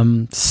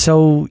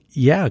 So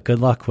yeah, good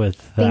luck with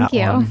that. Thank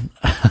you. One.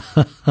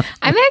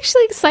 I'm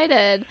actually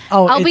excited.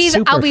 I'll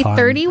be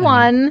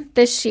 31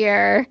 this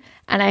year,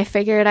 and I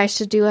figured I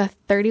should do a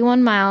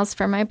 31 miles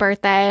for my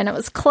birthday, and it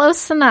was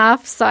close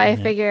enough, so I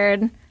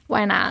figured,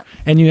 why not?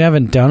 And you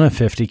haven't done a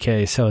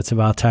 50K, so it's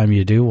about time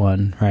you do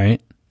one,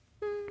 right?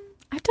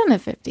 I've done a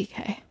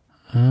 50K.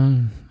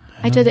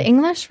 I did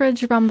English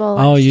Ridge Rumble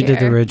last Oh, you year. did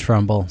the Ridge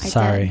Rumble. I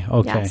Sorry. did.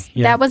 Okay. Yes.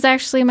 Yeah. That was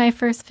actually my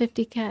first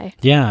 50K.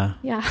 Yeah.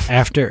 Yeah.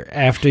 After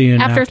you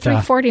After knocked 3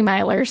 off. 40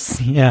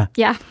 milers. Yeah.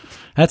 Yeah.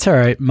 That's all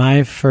right.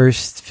 My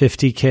first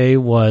 50K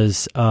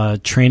was a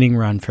training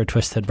run for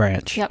Twisted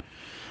Branch. Yep.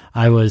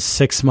 I was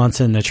 6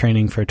 months into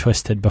training for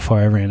Twisted before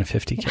I ran a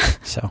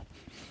 50K. So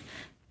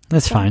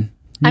that's fine.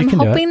 I'm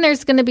hoping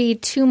there's going to be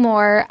 2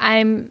 more.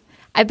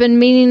 I've been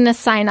meaning to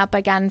sign up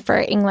again for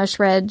English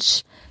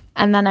Ridge,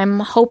 and then I'm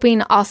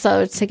hoping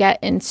also to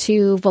get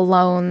into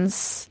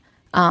Valone's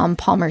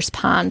Palmer's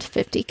Pond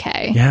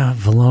 50K. Yeah,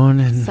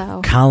 Valone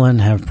and Colin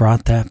have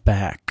brought that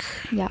back.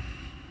 Yeah.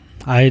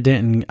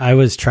 I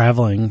was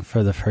traveling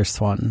for the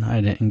first one.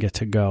 I didn't get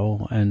to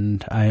go,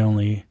 and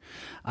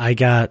I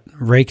got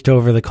raked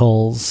over the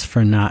coals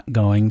for not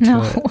going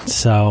to it.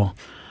 So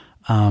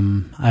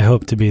I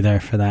hope to be there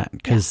for that,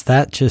 because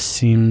that just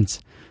seems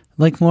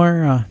like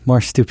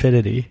more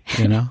stupidity,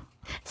 you know?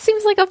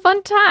 Seems like a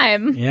fun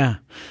time. Yeah.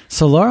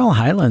 So Laurel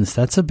Highlands,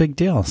 that's a big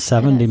deal.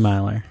 70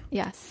 miler.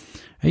 Yes.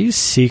 Are you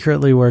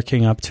secretly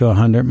working up to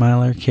 100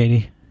 miler,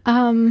 Katie?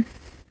 I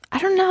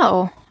don't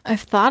know.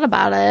 I've thought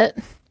about it.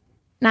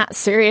 Not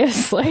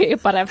seriously,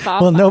 but I've thought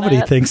about it. Well,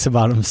 nobody thinks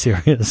about them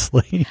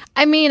seriously.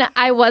 I mean,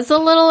 I was a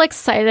little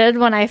excited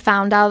when I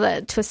found out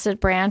that Twisted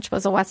Branch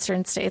was a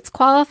Western States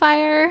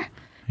qualifier.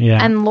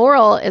 Yeah. And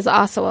Laurel is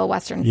also a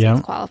Western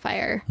States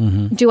qualifier.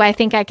 Mm-hmm. Do I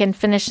think I can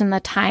finish in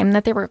the time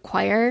that they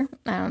require?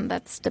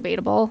 That's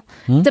debatable.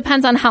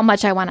 Depends on how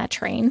much I want to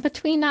train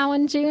between now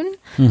and June.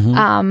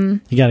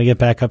 Mm-hmm. You got to get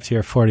back up to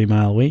your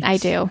 40-mile weeks. I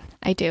do.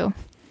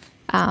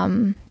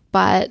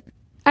 But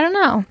I don't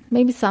know.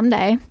 Maybe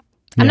someday.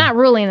 I'm not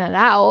ruling it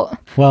out.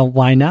 Well,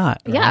 why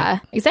not? Right? Yeah,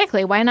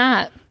 exactly. Why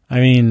not? I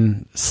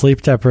mean,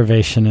 sleep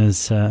deprivation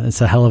is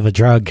a hell of a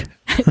drug.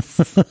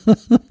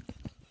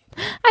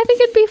 I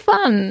think it'd be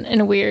fun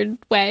in a weird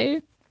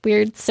way.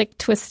 Weird, sick,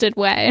 twisted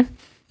way.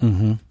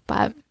 Mm-hmm.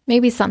 But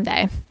maybe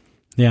someday.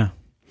 Yeah.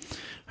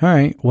 All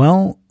right.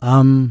 Well,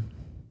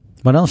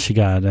 what else you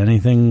got?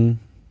 Anything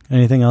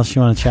else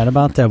you want to chat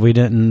about that we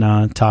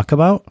didn't talk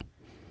about?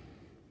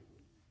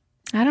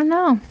 I don't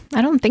know.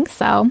 I don't think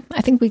so.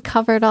 I think we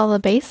covered all the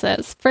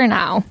bases for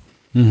now.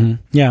 Mm-hmm.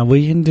 Yeah,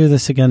 we can do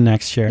this again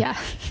next year. Yeah.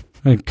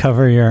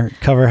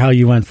 Cover how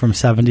you went from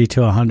 70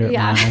 to 100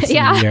 miles in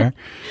a year.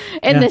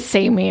 In the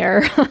same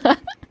year.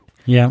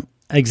 Yeah,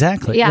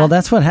 exactly. Yeah. Well,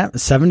 that's what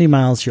happens. 70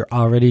 miles, you're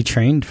already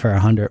trained for a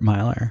 100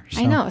 miler.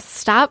 So. I know.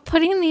 Stop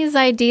putting these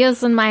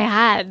ideas in my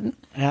head.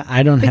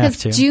 I don't have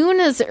to. Because June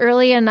is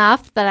early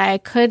enough that I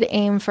could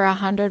aim for a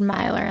 100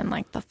 miler in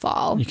like the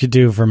fall. You could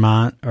do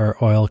Vermont or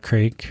Oil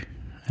Creek.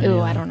 Ooh,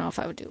 I don't know if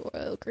I would do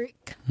Oil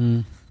Creek.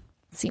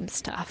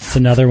 Seems tough. It's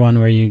another one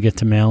where you get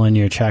to mail in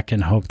your check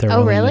and hope they're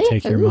willing to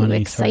take your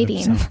money.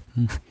 Exciting. Sort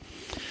of,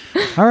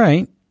 so. All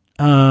right.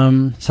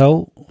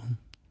 So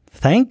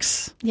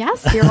thanks.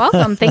 Yes, you're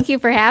welcome. Thank you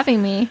for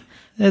having me.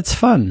 It's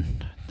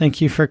fun.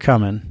 Thank you for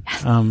coming.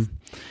 Yes.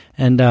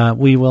 And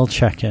we will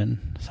check in.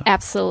 So.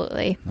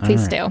 Absolutely.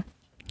 Please do.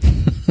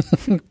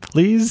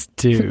 Please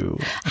do.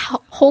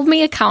 Hold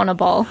me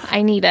accountable.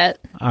 I need it.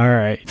 All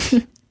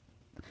right.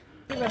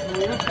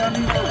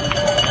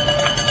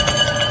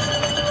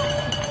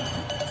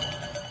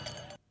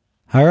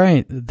 All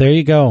right, there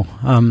you go.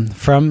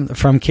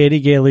 From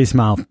Katie Gailey's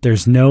mouth,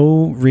 there's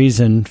no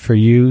reason for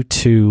you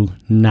to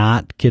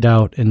not get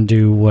out and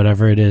do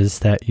whatever it is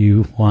that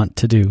you want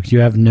to do.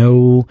 You have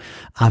no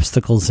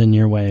obstacles in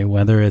your way,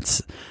 whether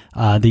it's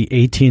the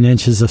 18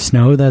 inches of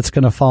snow that's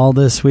going to fall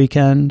this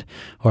weekend,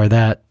 or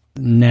that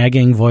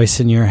nagging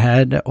voice in your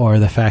head, or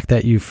the fact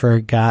that you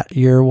forgot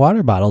your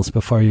water bottles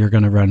before you're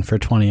going to run for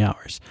 20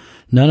 hours.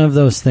 None of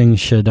those things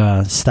should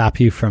stop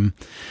you from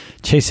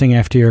chasing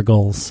after your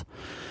goals.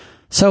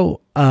 So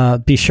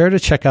be sure to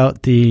check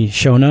out the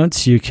show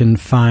notes. You can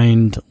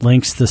find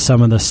links to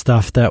some of the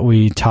stuff that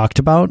we talked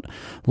about,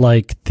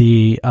 like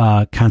the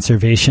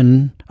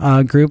conservation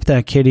group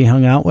that Katie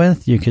hung out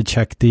with. You could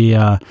check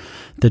the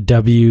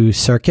W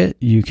Circuit.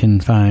 You can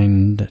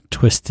find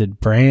Twisted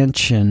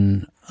Branch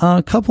and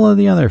a couple of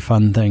the other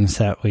fun things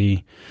that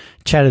we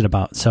chatted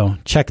about. So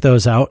check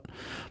those out.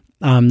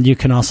 You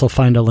can also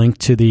find a link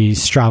to the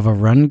Strava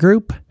Run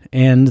group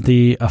and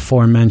the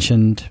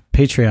aforementioned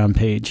Patreon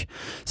page.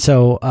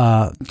 So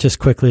just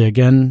quickly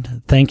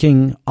again,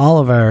 thanking all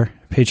of our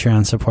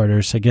Patreon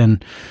supporters.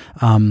 Again,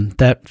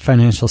 that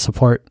financial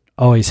support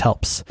always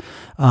helps.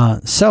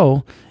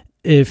 So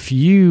if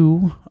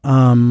you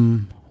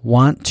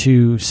want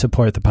to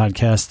support the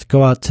podcast,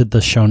 go out to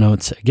the show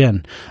notes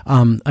again.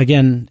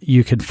 Again,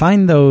 you can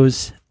find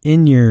those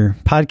in your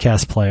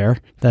podcast player.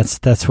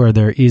 That's where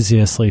they're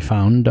easiestly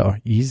found, or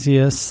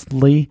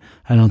easiestly.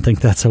 I don't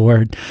think that's a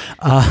word.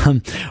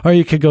 Or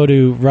you could go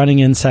to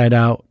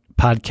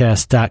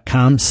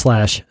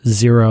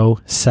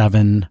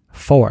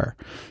runninginsideoutpodcast.com/074.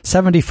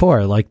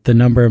 74, like the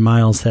number of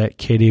miles that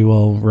Katie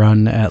will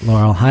run at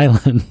Laurel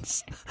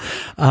Highlands.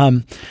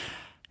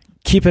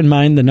 Keep in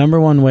mind, the number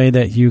one way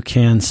that you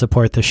can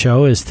support the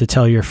show is to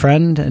tell your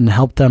friend and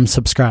help them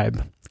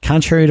subscribe.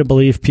 Contrary to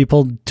belief,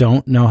 people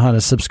don't know how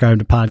to subscribe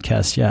to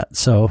podcasts yet,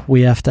 so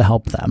we have to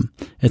help them.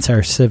 It's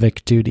our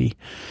civic duty.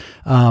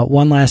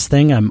 One last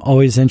thing, I'm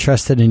always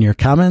interested in your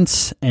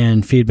comments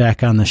and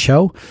feedback on the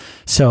show,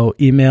 so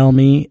email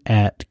me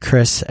at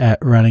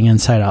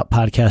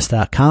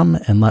chris@runninginsideoutpodcast.com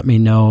and let me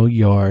know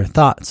your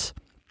thoughts.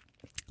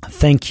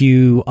 Thank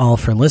you all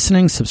for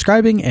listening,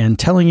 subscribing, and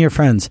telling your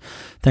friends.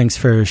 Thanks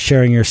for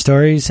sharing your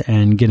stories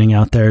and getting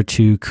out there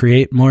to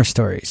create more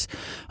stories.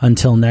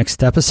 Until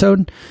next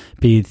episode,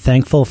 be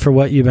thankful for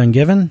what you've been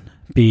given,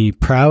 be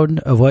proud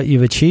of what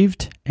you've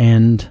achieved,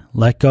 and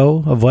let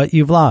go of what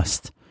you've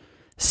lost.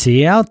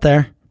 See you out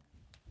there.